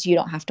parents, you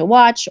don't have to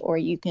watch, or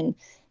you can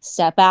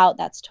step out.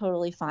 That's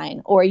totally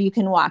fine. Or you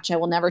can watch. I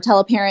will never tell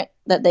a parent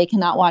that they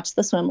cannot watch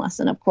the swim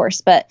lesson, of course,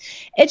 but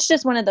it's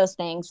just one of those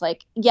things.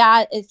 Like,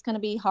 yeah, it's going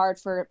to be hard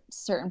for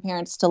certain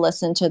parents to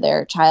listen to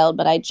their child,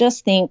 but I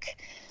just think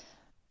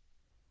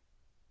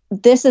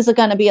this is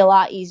going to be a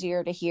lot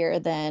easier to hear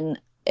than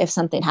if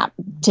something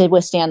to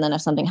withstand than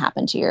if something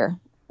happened to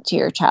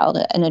your child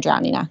in a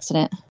drowning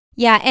accident.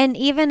 Yeah, and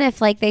even if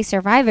like they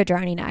survive a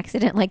drowning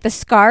accident, like the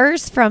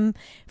scars from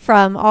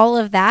all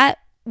of that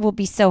will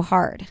be so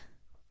hard.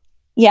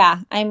 Yeah,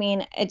 I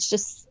mean, it's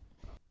just,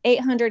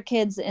 800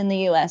 kids in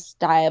the US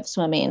die of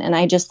swimming. And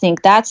I just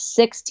think that's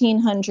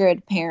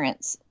 1,600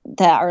 parents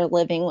that are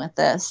living with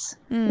this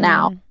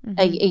now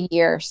a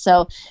year.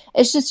 So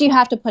it's just, you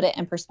have to put it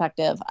in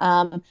perspective.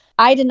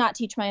 I did not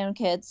teach my own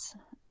kids.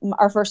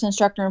 Our first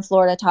instructor in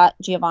Florida taught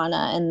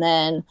Giovanna, and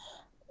then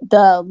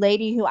the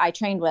lady who I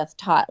trained with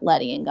taught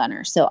Letty and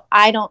Gunner. So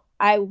I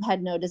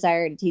had no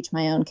desire to teach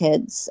my own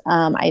kids.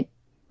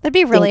 That'd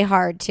be really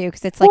hard too,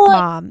 because it's like,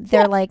 mom,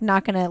 they're like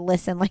not going to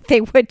listen like they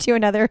would to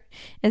another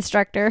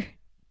instructor.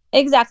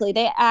 Exactly.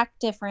 They act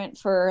different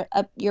for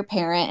your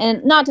parent.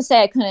 And not to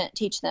say I couldn't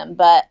teach them,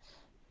 but,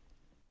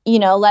 you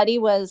know, Letty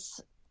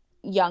was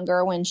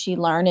younger when she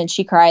learned, and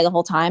she cried the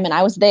whole time. And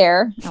I was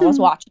there. I was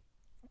watching.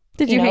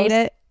 Did you hate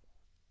it?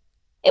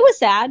 It was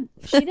sad.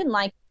 She didn't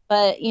like it,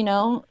 but, you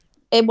know,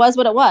 it was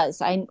what it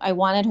was. I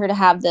wanted her to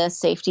have the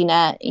safety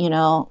net, you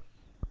know,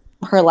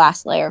 her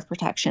last layer of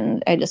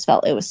protection. I just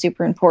felt it was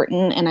super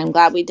important, and I'm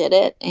glad we did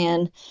it.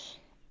 And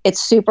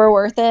it's super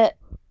worth it,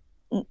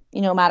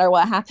 no matter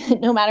what happened,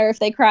 no matter if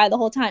they cry the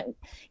whole time.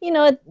 You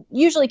know,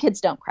 usually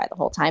kids don't cry the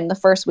whole time. The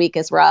first week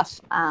is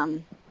rough,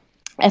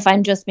 if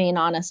I'm just being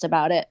honest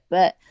about it.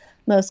 But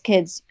most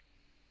kids,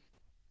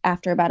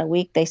 after about a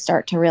week, they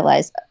start to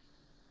realize,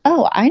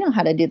 oh, I know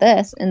how to do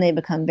this. And they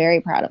become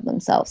very proud of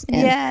themselves.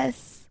 And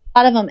yes. A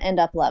lot of them end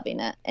up loving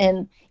it.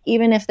 And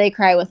even if they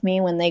cry with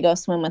me when they go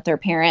swim with their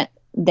parent,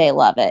 they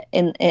love it.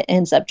 And it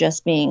ends up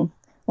just being,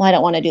 well, I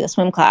don't want to do the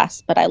swim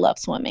class, but I love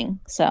swimming.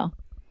 So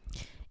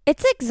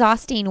it's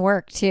exhausting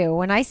work too.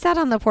 When I sat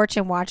on the porch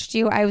and watched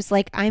you, I was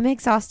like, I'm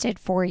exhausted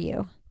for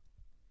you.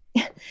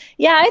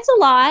 Yeah, it's a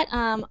lot.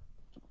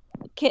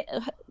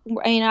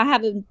 You know, I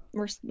have a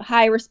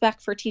high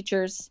respect for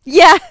teachers.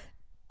 Yeah.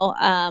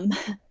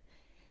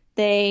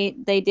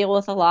 They deal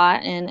with a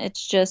lot, and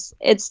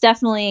it's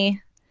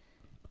definitely,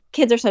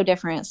 kids are so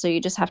different. So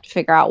you just have to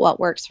figure out what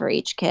works for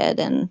each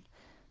kid. And,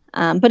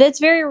 but it's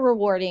very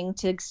rewarding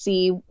to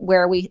see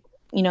where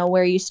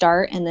you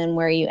start and then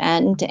where you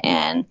end.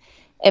 And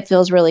it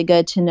feels really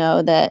good to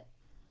know that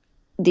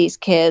these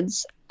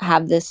kids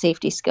have this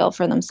safety skill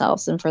for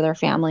themselves and for their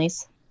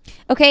families.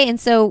 Okay. And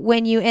so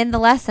when you end the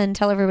lesson,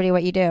 tell everybody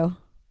what you do.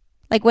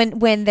 Like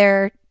when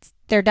they're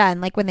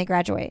done, like when they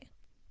graduate.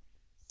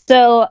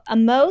 So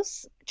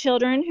most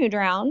children who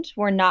drowned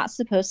were not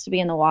supposed to be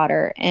in the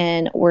water,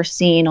 and were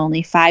seen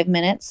only 5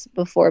 minutes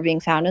before being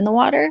found in the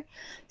water.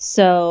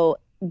 So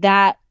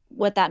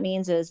what that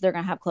means is they're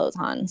going to have clothes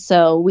on.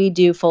 So we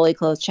do fully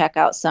clothed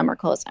checkout, summer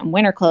clothes and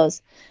winter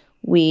clothes.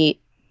 We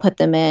put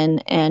them in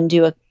and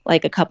do a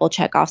couple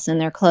checkoffs in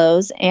their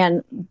clothes.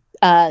 And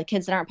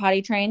kids that aren't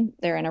potty trained,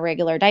 they're in a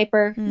regular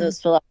diaper.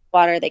 Those fill up with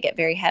water. They get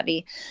very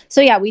heavy.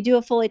 So yeah, we do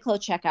a fully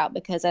clothed checkout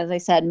because, as I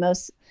said,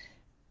 most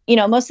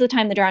of the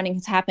time the drowning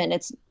has happened,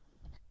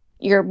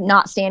 you're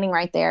not standing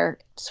right there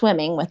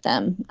swimming with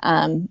them.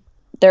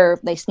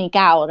 They sneak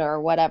out or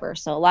whatever.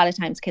 So a lot of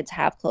times kids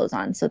have clothes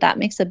on. So that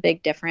makes a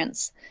big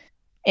difference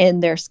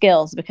in their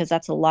skills, because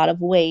that's a lot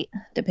of weight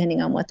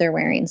depending on what they're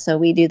wearing. So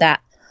we do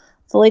that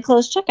fully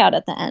closed checkout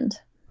at the end.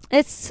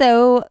 It's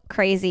so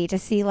crazy to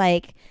see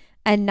like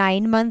a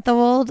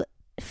 9-month-old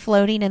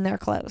floating in their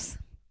clothes.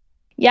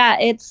 Yeah,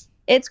 it's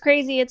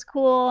crazy. It's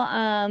cool.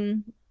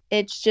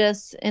 It's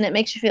just, and it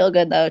makes you feel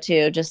good though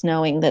too, just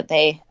knowing that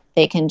they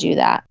can do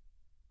that.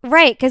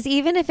 Right, because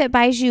even if it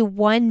buys you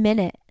 1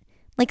 minute,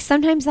 like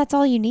sometimes that's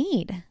all you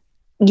need.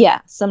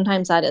 Yeah,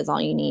 sometimes that is all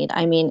you need.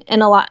 I mean,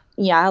 and a lot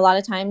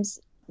of times,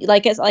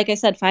 like I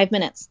said, 5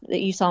 minutes.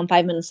 You saw them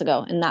 5 minutes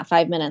ago, and that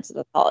 5 minutes,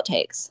 that's all it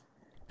takes.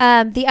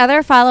 The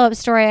other follow-up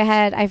story I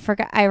had,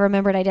 I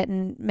remembered I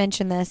didn't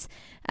mention this,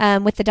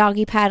 with the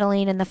doggy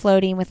paddling and the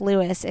floating with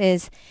Lewis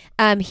is,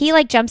 he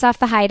like jumps off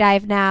the high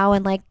dive now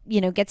and like,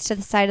 gets to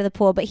the side of the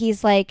pool, but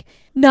he's like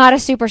not a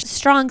super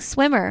strong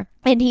swimmer,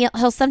 and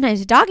he'll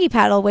sometimes doggy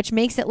paddle, which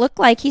makes it look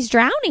like he's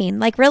drowning,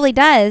 like really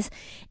does.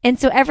 And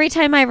so every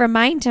time I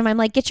remind him, I'm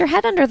like, get your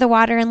head under the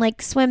water and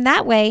like swim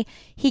that way,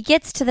 he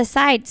gets to the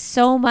side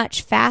so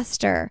much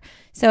faster.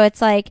 So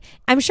it's like,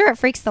 I'm sure it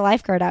freaks the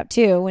lifeguard out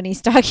too when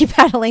he's doggy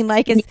paddling.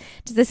 Like, does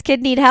this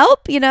kid need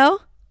help?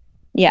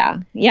 Yeah.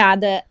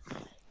 The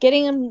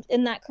getting them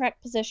in that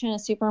correct position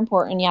is super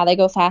important. Yeah, they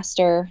go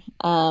faster.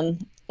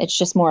 It's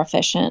just more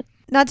efficient.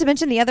 Not to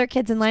mention the other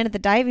kids in line at the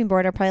diving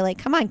board are probably like,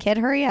 come on, kid,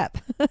 hurry up.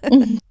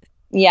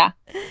 Yeah.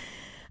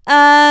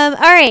 All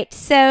right.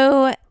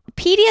 So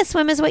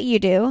PediaSwim is what you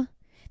do.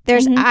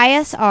 There's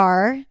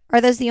ISR. Are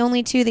those the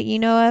only two that you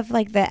know of,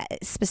 like the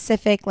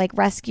specific like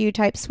rescue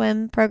type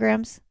swim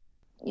programs?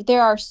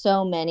 There are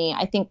so many.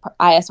 I think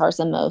ISR is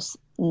the most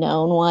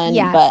known one.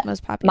 Yeah, but it's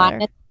most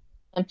popular.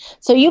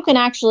 So you can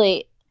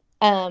actually,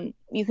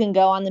 you can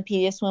go on the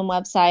PediaSwim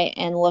website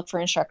and look for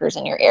instructors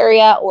in your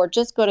area, or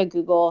just go to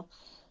Google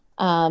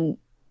and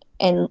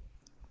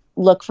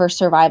look for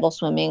survival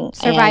swimming.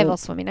 Survival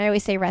swimming. I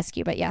always say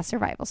rescue, but yeah,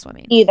 survival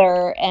swimming.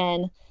 Either.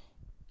 And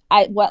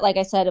like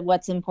I said,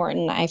 what's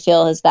important, I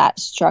feel, is that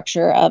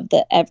structure of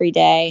the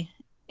everyday.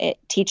 It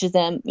teaches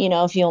them,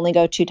 if you only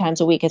go 2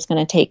 times a week, it's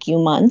going to take you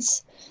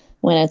months,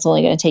 when it's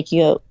only going to take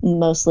you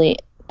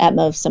at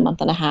most a month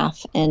and a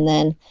half. And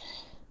then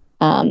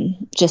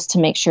just to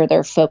make sure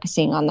they're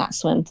focusing on that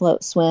swim,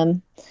 float,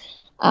 swim.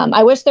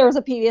 I wish there was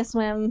a PBS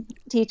swim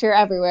teacher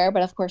everywhere,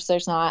 but of course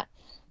there's not.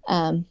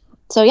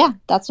 So yeah,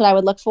 that's what I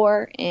would look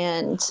for.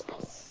 And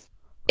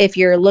if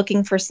you're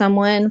looking for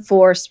someone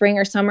for spring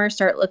or summer,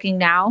 start looking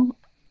now,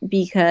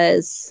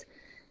 because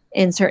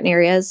in certain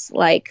areas,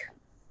 like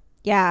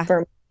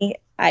for me,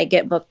 I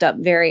get booked up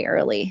very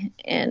early,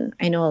 and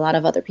I know a lot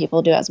of other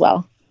people do as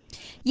well.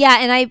 Yeah,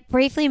 and I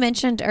briefly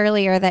mentioned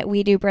earlier that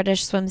we do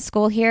British Swim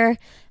School here,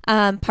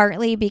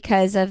 partly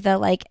because of the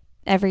like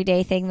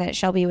everyday thing that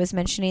Shelby was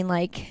mentioning,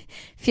 like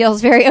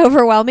feels very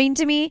overwhelming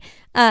to me.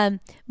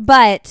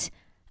 But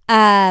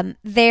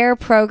their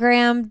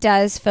program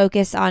does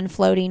focus on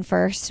floating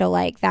first. So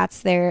like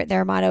that's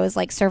their motto is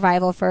like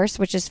survival first,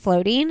 which is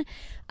floating.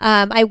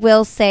 I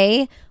will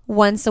say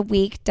once a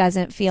week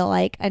doesn't feel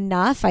like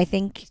enough. I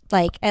think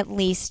like at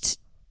least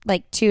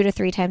like 2 to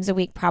 3 times a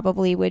week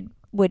probably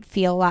would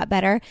feel a lot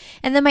better.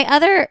 And then my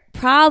other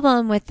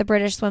problem with the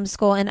British Swim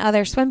School and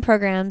other swim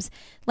programs,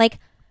 like,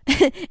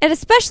 and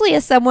especially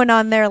as someone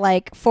on their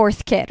like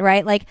 4th kid,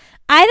 right? Like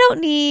I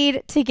don't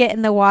need to get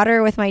in the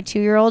water with my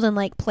 2-year-old and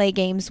like play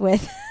games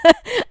with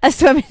a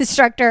swim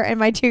instructor and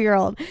my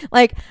 2-year-old.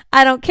 Like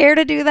I don't care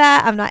to do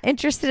that. I'm not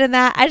interested in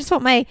that. I just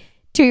want my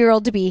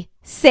 2-year-old to be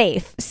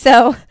safe.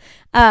 So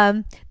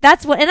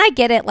that's what, and I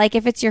get it. Like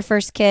if it's your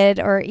first kid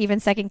or even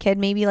second kid,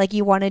 maybe like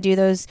you want to do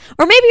those,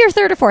 or maybe your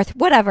 3rd or 4th,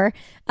 whatever.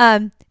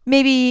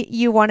 Maybe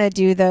you want to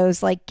do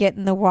those, like get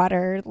in the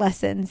water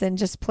lessons and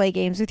just play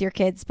games with your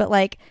kids. But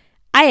like,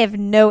 I have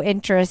no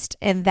interest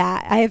in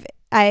that.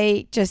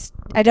 I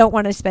don't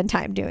want to spend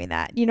time doing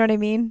that. You know what I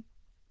mean?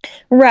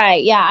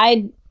 Right. Yeah.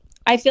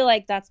 I feel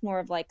like that's more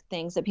of like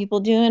things that people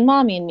do in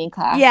Mommy and Me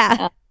class.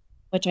 Yeah.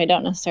 Which I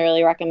don't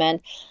necessarily recommend.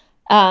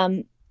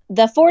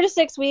 The 4 to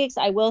 6 weeks,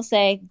 I will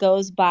say,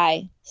 goes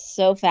by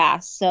so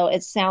fast. So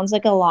it sounds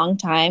like a long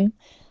time.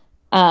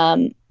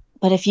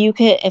 But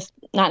if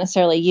not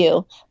necessarily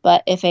you,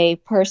 but if a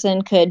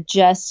person could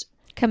just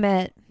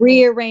commit,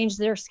 rearrange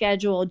their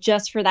schedule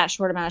just for that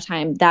short amount of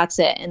time, that's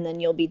it. And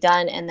then you'll be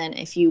done. And then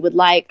if you would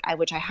like,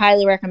 which I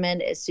highly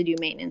recommend, is to do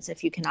maintenance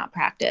if you cannot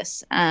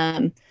practice.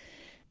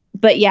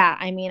 But yeah,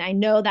 I mean, I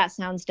know that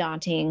sounds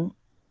daunting.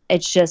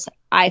 It's just,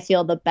 I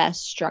feel the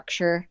best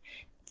structure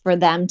for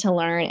them to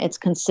learn. It's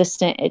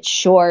consistent. It's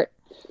short.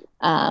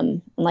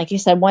 Like you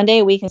said, 1 day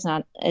a week is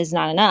not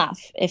enough.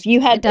 If you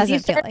had, it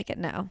doesn't feel like it.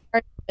 No.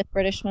 With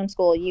British Swim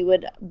School, you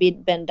would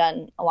been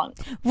done a long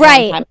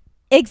time.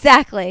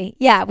 Exactly.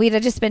 Yeah, we'd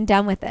have just been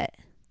done with it.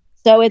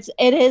 So it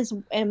is,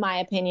 in my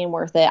opinion,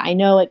 worth it. I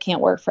know it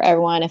can't work for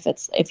everyone.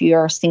 If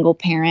you're a single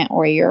parent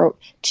or you're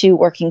 2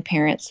 working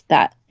parents,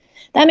 that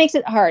makes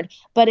it hard.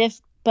 But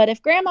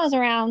if grandma's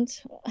around,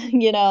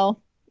 you know,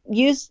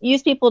 use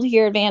people to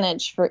your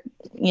advantage for,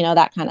 you know,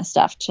 that kind of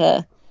stuff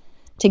to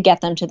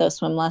get them to those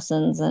swim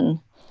lessons. And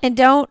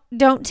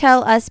don't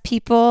tell us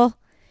people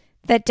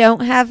that don't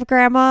have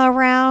grandma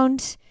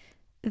around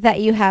that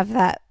you have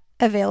that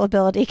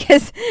availability,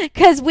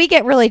 because we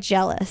get really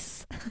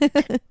jealous.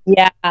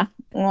 Yeah.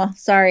 Well,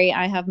 sorry,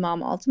 I have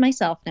mom all to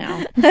myself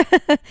now.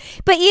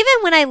 But even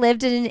when I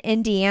lived in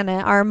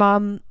Indiana, our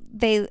mom,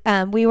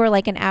 we were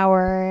like an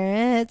hour,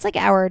 it's like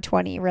an hour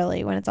 20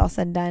 really when it's all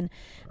said and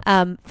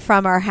done,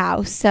 from our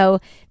house.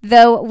 So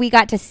though we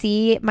got to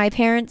see my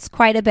parents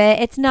quite a bit,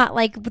 it's not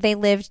like they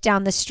lived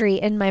down the street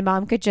and my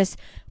mom could just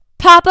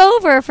pop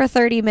over for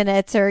 30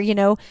 minutes or, you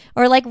know,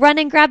 or like run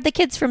and grab the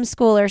kids from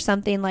school or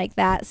something like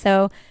that.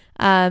 So,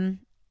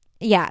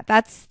 yeah,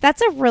 that's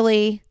a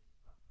really,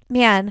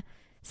 man,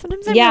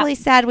 sometimes I'm really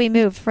sad we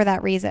moved for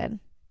that reason.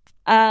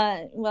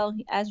 Well,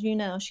 as you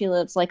know, she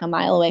lives like a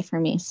mile away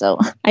from me, so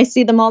I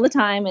see them all the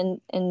time,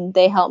 and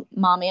they help.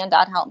 Mom and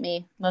Dad help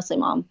me, mostly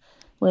Mom,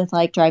 with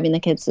like driving the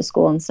kids to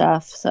school and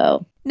stuff.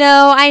 So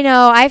no, I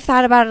know. I've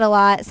thought about it a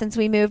lot since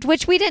we moved,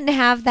 which we didn't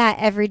have that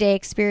everyday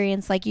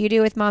experience like you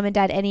do with Mom and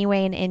Dad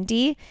anyway in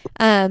Indy.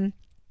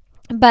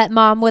 But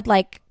Mom would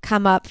like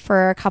come up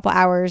for a couple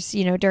hours,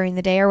 you know, during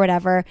the day or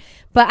whatever.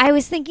 But I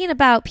was thinking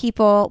about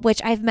people,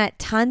 which I've met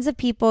tons of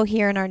people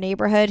here in our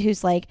neighborhood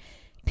who's like,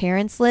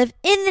 parents live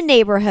in the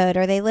neighborhood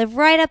or they live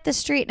right up the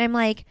street. And I'm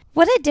like,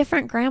 what a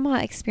different grandma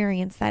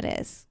experience that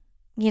is,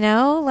 you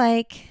know,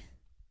 like.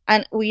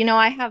 And, you know,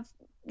 I have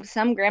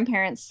some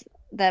grandparents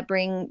that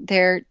bring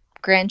their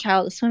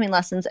grandchild to swimming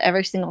lessons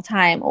every single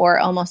time or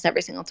almost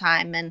every single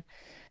time. And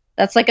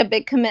that's like a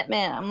big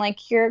commitment. I'm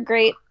like, you're a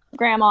great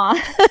grandma.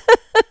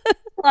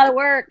 A lot of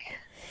work.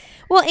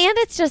 Well, and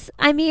it's just,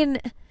 I mean,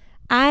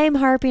 I'm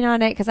harping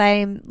on it because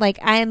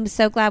I'm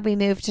so glad we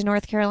moved to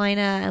North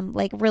Carolina. I'm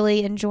like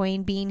really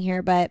enjoying being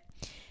here, but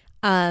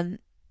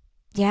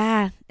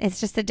yeah,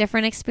 it's just a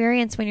different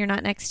experience when you're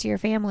not next to your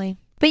family.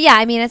 But yeah,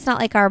 I mean, it's not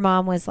like our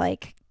mom was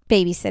like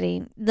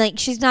babysitting. Like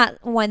she's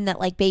not one that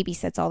like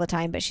babysits all the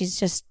time, but she's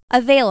just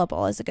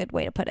available is a good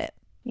way to put it.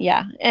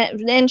 Yeah,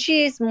 and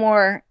she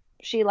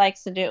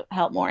likes to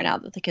help more now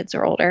that the kids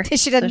are older.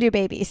 She doesn't do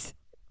babies.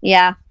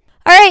 Yeah.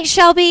 All right,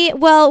 Shelby.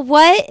 Well,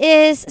 what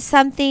is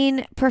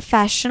something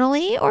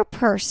professionally or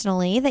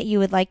personally that you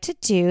would like to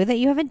do that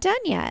you haven't done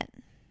yet?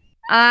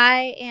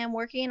 I am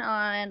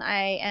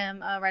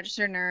a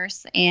registered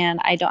nurse,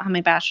 and I don't have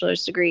my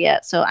bachelor's degree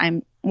yet. So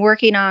I'm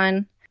working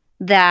on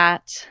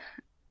that.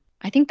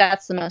 I think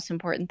that's the most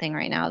important thing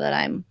right now, that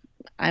I'm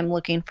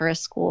looking for a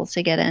school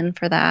to get in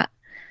for that.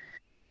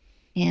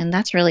 And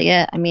that's really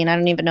it. I mean, I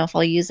don't even know if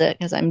I'll use it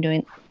because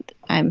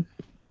I'm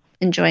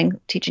enjoying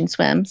teaching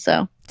swim.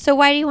 So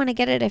why do you want to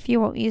get it if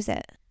you won't use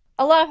it?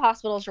 a lot of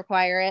hospitals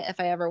require it if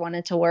I ever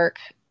wanted to work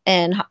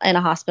in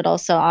a hospital.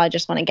 So I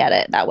just want to get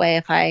it. That way,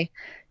 if I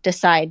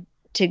decide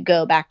to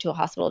go back to a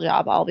hospital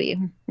job, I'll be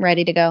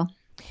ready to go.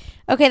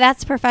 Okay,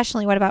 that's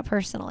professionally. What about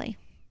personally?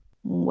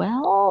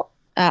 Well,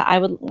 I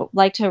would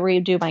like to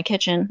redo my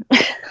kitchen.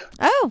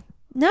 Oh,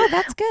 no,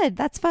 that's good.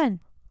 That's fun.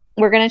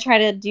 We're going to try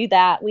to do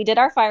that. We did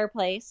our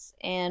fireplace,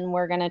 and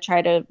we're going to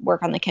try to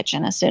work on the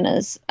kitchen as soon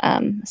as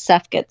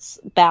Seth gets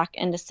back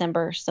in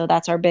December. So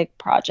that's our big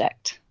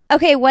project.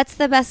 Okay, what's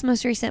the best,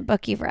 most recent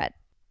book you've read?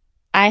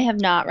 I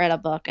have not read a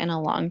book in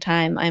a long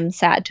time. I'm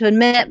sad to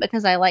admit,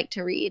 because I like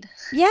to read.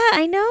 Yeah,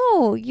 I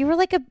know. You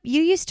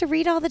used to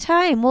read all the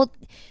time. Well,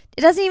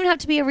 it doesn't even have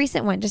to be a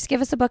recent one. Just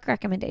give us a book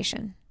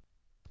recommendation.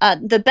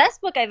 The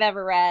best book I've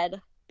ever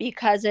read,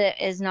 because it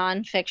is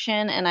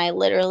nonfiction, and I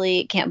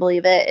literally can't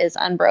believe it, is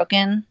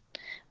Unbroken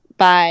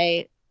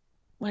by,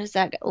 what is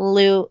that?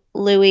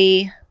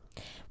 Louis.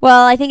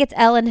 Well, I think it's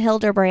Ellen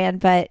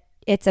Hilderbrand, but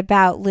it's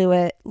about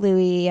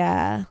Louis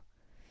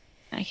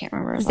I can't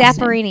remember his last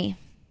name. Zamperini.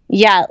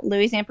 Yeah,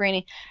 Louis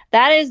Zamperini.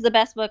 That is the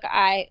best book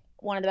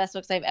one of the best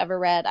books I've ever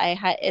read.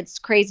 It's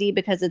crazy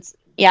because it's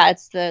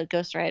the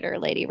ghostwriter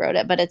lady wrote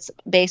it, but it's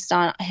based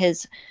on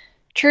his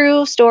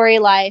true story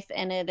life,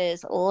 and it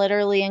is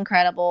literally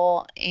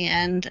incredible,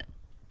 and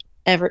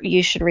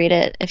you should read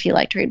it if you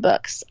like to read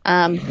books.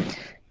 The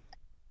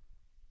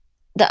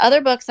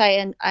other books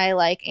I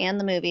like, and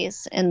the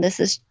movies, and this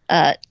is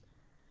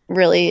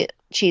really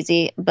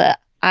cheesy, but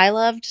I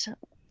loved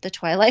the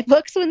Twilight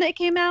books when they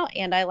came out,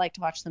 and I like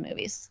to watch the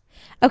movies.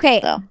 Okay,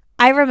 so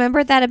I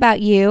remembered that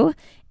about you.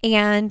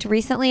 And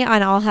recently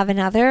on I'll Have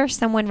Another,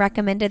 someone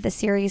recommended the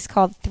series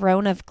called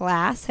Throne of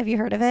Glass. Have you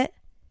heard of it?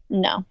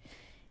 No.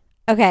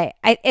 Okay.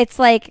 It's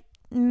like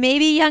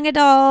maybe young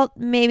adult,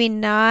 maybe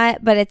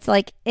not, but it's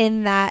like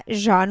in that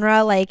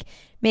genre, like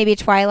maybe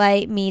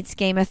Twilight meets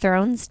Game of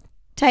Thrones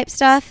type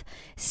stuff.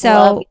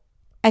 So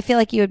I feel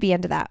like you would be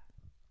into that.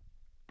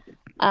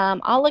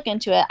 I'll look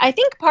into it. I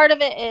think part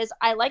of it is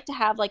I like to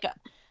have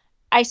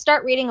I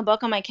start reading a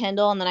book on my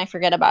Kindle and then I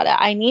forget about it.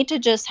 I need to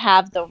just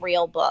have the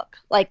real book.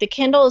 Like, the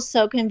Kindle is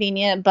so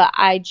convenient, but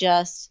I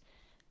just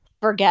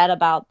forget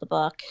about the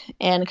book.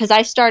 And because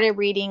I started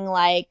reading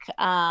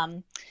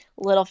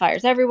Little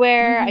Fires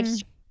Everywhere, I've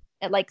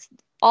like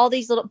all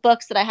these little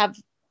books that I have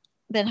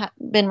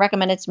been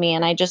recommended to me,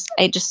 and I just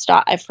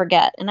stop. I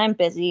forget, and I'm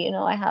busy.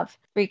 I have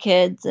 3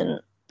 kids,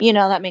 and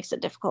that makes it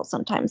difficult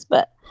sometimes.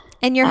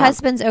 And your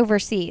husband's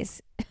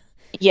overseas.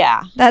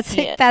 Yeah, that's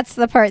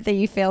the part that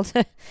you failed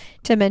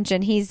to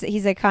mention. He's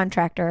a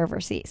contractor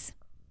overseas.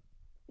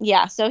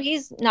 Yeah, so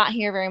he's not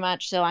here very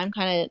much. So I'm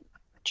kind of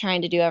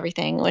trying to do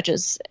everything, which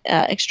is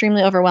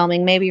extremely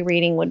overwhelming. Maybe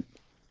reading would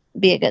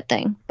be a good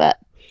thing, but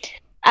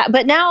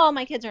now all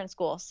my kids are in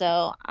school,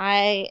 so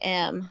I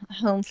am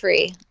home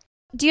free.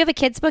 Do you have a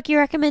kids book you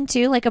recommend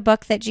too, like a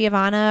book that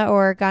Giovanna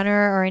or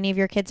Gunnar or any of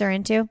your kids are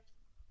into?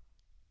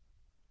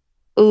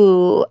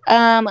 Ooh,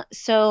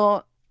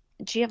 so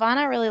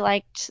Giovanna really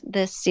liked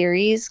this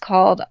series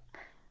called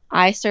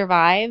I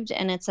Survived,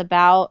 and it's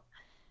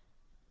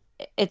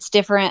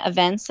different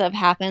events that have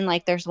happened.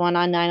 Like, there's one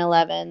on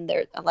 9/11.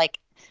 There, like,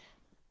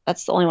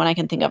 that's the only one I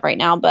can think of right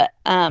now. But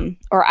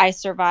or I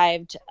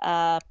Survived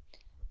a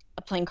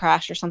plane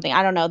crash or something.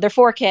 I don't know. They're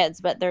 4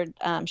 kids, but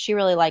she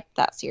really liked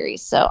that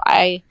series. So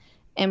I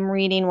am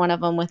reading one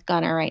of them with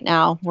Gunnar right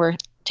now. We're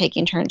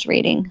taking turns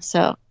reading.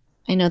 So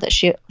I know that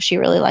she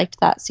really liked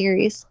that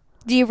series.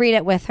 Do you read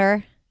it with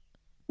her?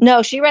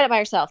 No, she read it by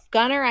herself.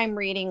 Gunnar, I'm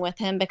reading with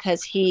him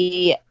because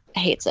he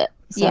hates it.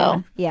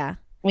 So yeah.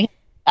 We have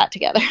that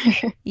together.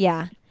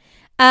 Yeah.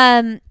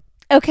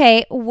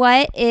 Okay.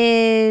 What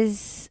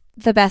is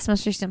the best,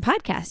 most recent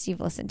podcast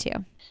you've listened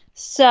to?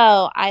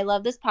 So I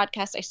love this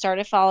podcast. I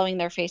started following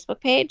their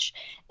Facebook page,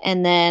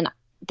 and then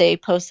they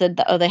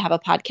posted they have a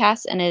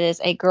podcast, and it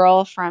is a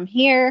girl from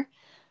here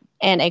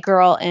and a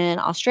girl in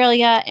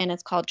Australia, and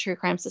it's called True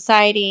Crime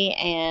Society.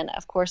 And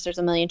of course, there's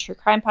a million true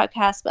crime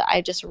podcasts, but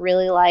I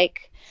really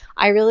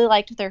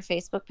liked their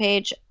Facebook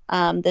page.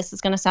 This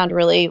is going to sound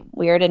really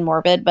weird and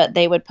morbid, but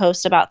they would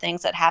post about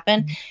things that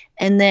happen,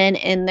 and then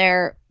in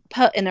their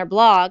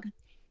blog,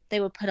 they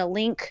would put a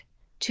link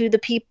to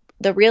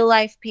the real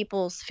life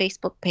people's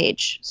Facebook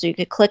page, so you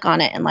could click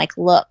on it and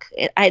look.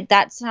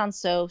 That sounds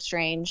so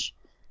strange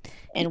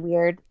and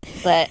weird,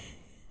 but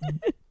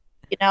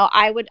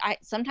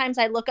sometimes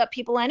I look up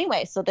people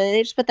anyway, so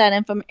they just put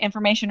that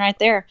information right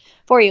there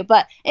for you.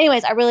 But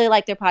anyways, I really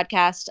like their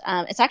podcast.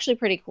 It's actually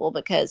pretty cool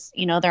because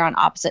they're on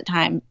opposite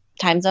time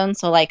zones,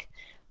 so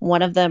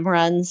one of them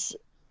runs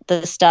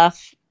the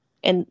stuff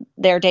in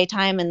their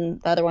daytime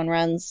and the other one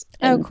runs.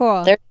 Oh,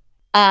 cool.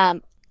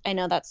 I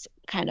know that's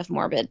kind of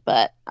morbid,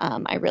 but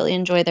I really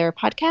enjoy their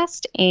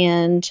podcast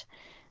and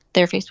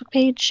their Facebook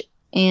page.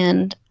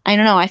 And I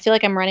don't know, I feel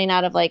like I'm running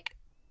out of like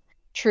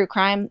true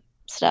crime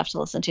stuff to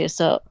listen to.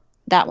 So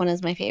that one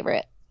is my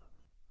favorite.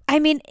 I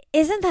mean,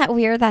 isn't that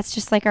weird? That's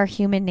just like our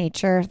human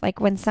nature.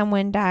 Like when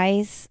someone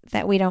dies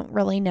that we don't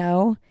really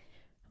know,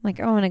 I'm like,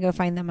 oh, I want to go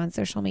find them on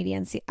social media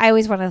and see. I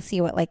always want to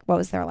see what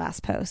was their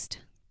last post.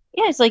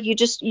 Yeah, it's like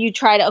you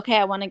try to, okay,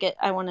 I want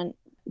to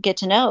get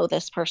to know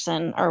this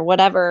person or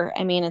whatever.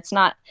 I mean, it's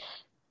not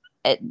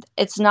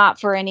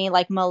for any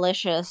like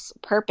malicious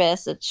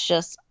purpose. It's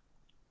just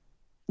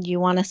you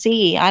want to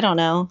see. I don't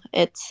know.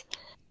 It's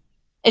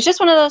just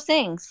one of those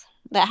things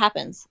that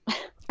happens.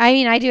 I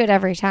mean, I do it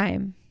every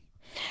time.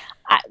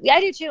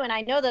 I do too, and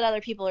I know that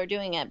other people are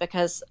doing it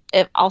because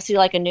if I'll see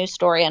like a news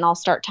story and I'll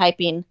start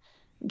typing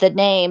the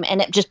name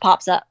and it just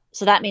pops up.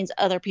 So that means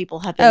other people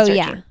have been searching.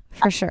 Yeah,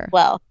 for sure.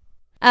 Well,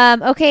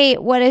 okay,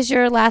 what is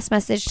your last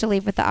message to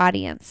leave with the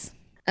audience?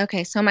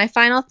 Okay, so my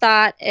final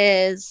thought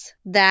is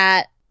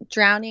that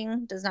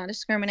drowning does not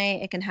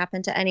discriminate. It can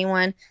happen to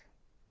anyone.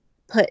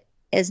 Put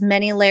as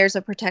many layers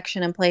of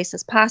protection in place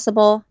as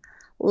possible.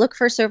 Look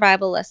for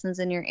survival lessons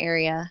in your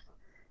area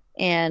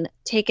and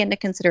take into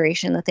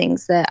consideration the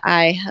things that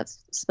I have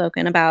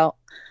spoken about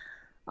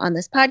on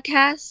this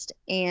podcast,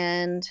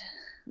 and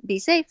be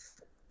safe.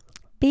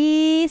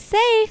 Be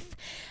safe.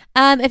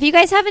 If you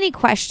guys have any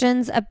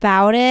questions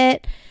about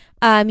it,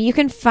 you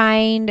can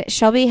find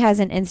Shelby has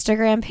an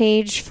Instagram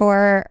page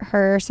for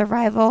her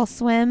survival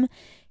swim.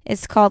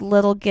 It's called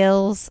Little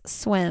Gills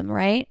Swim,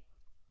 right?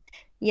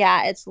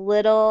 Yeah, it's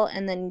Little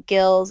and then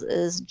Gills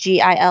is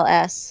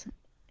GILS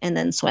and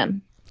then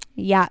swim.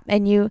 Yeah,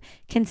 and you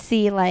can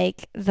see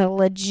like the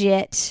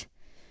legit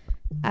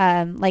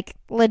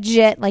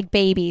like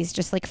babies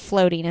just like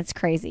floating. It's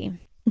crazy.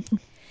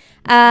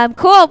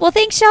 Cool. Well,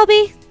 thanks,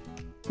 Shelby.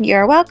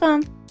 You're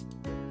welcome.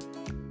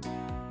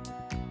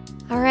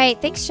 All right.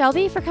 Thanks,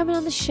 Shelby, for coming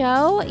on the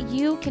show.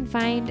 You can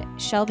find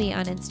Shelby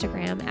on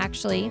Instagram.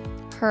 Actually,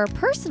 her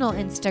personal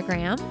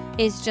Instagram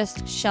is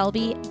just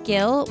Shelby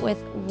Gill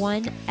with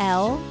 1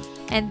 L.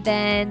 And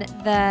then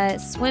the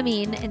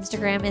swimming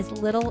Instagram is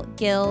Little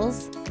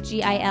Gills,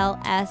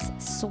 GILS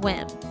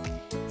swim.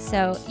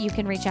 So you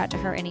can reach out to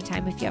her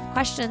anytime if you have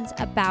questions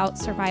about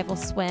survival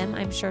swim.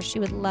 I'm sure she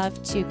would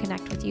love to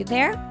connect with you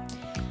there.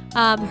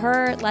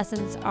 Her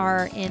lessons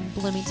are in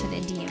Bloomington,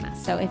 Indiana.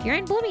 So if you're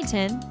in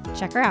Bloomington,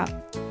 check her out.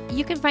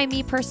 You can find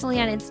me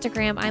personally on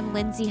Instagram. I'm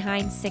Lindsay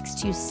Hein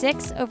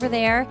 626 over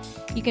there.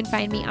 You can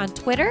find me on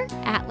Twitter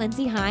at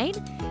Lindsay Hein.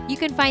 You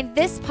can find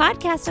this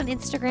podcast on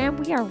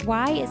Instagram. We are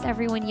Why Is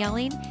Everyone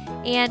Yelling?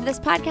 And this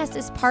podcast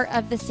is part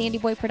of the Sandy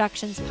Boy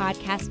Productions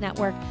podcast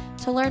network.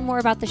 To learn more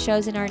about the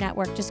shows in our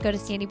network, just go to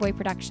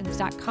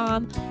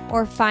sandyboyproductions.com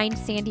or find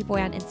Sandy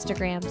Boy on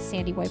Instagram,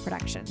 Sandy Boy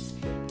Productions.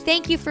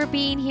 Thank you for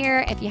being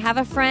here. If you have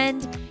a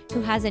friend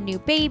who has a new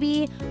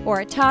baby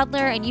or a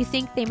toddler and you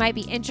think they might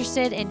be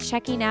interested in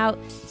checking out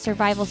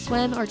Survival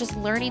Swim or just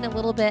learning a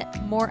little bit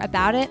more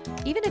about it,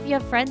 even if you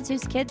have friends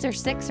whose kids are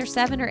 6 or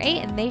 7 or 8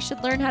 and they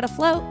should learn how to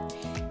float,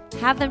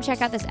 have them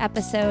check out this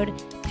episode,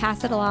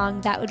 pass it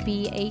along. That would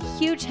be a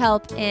huge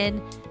help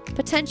in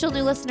potential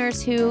new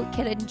listeners who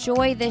can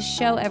enjoy this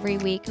show every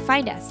week.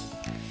 Find us.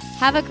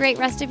 Have a great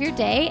rest of your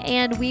day,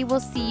 and we will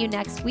see you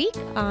next week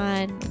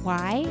on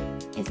Why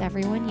Is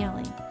Everyone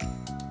Yelling?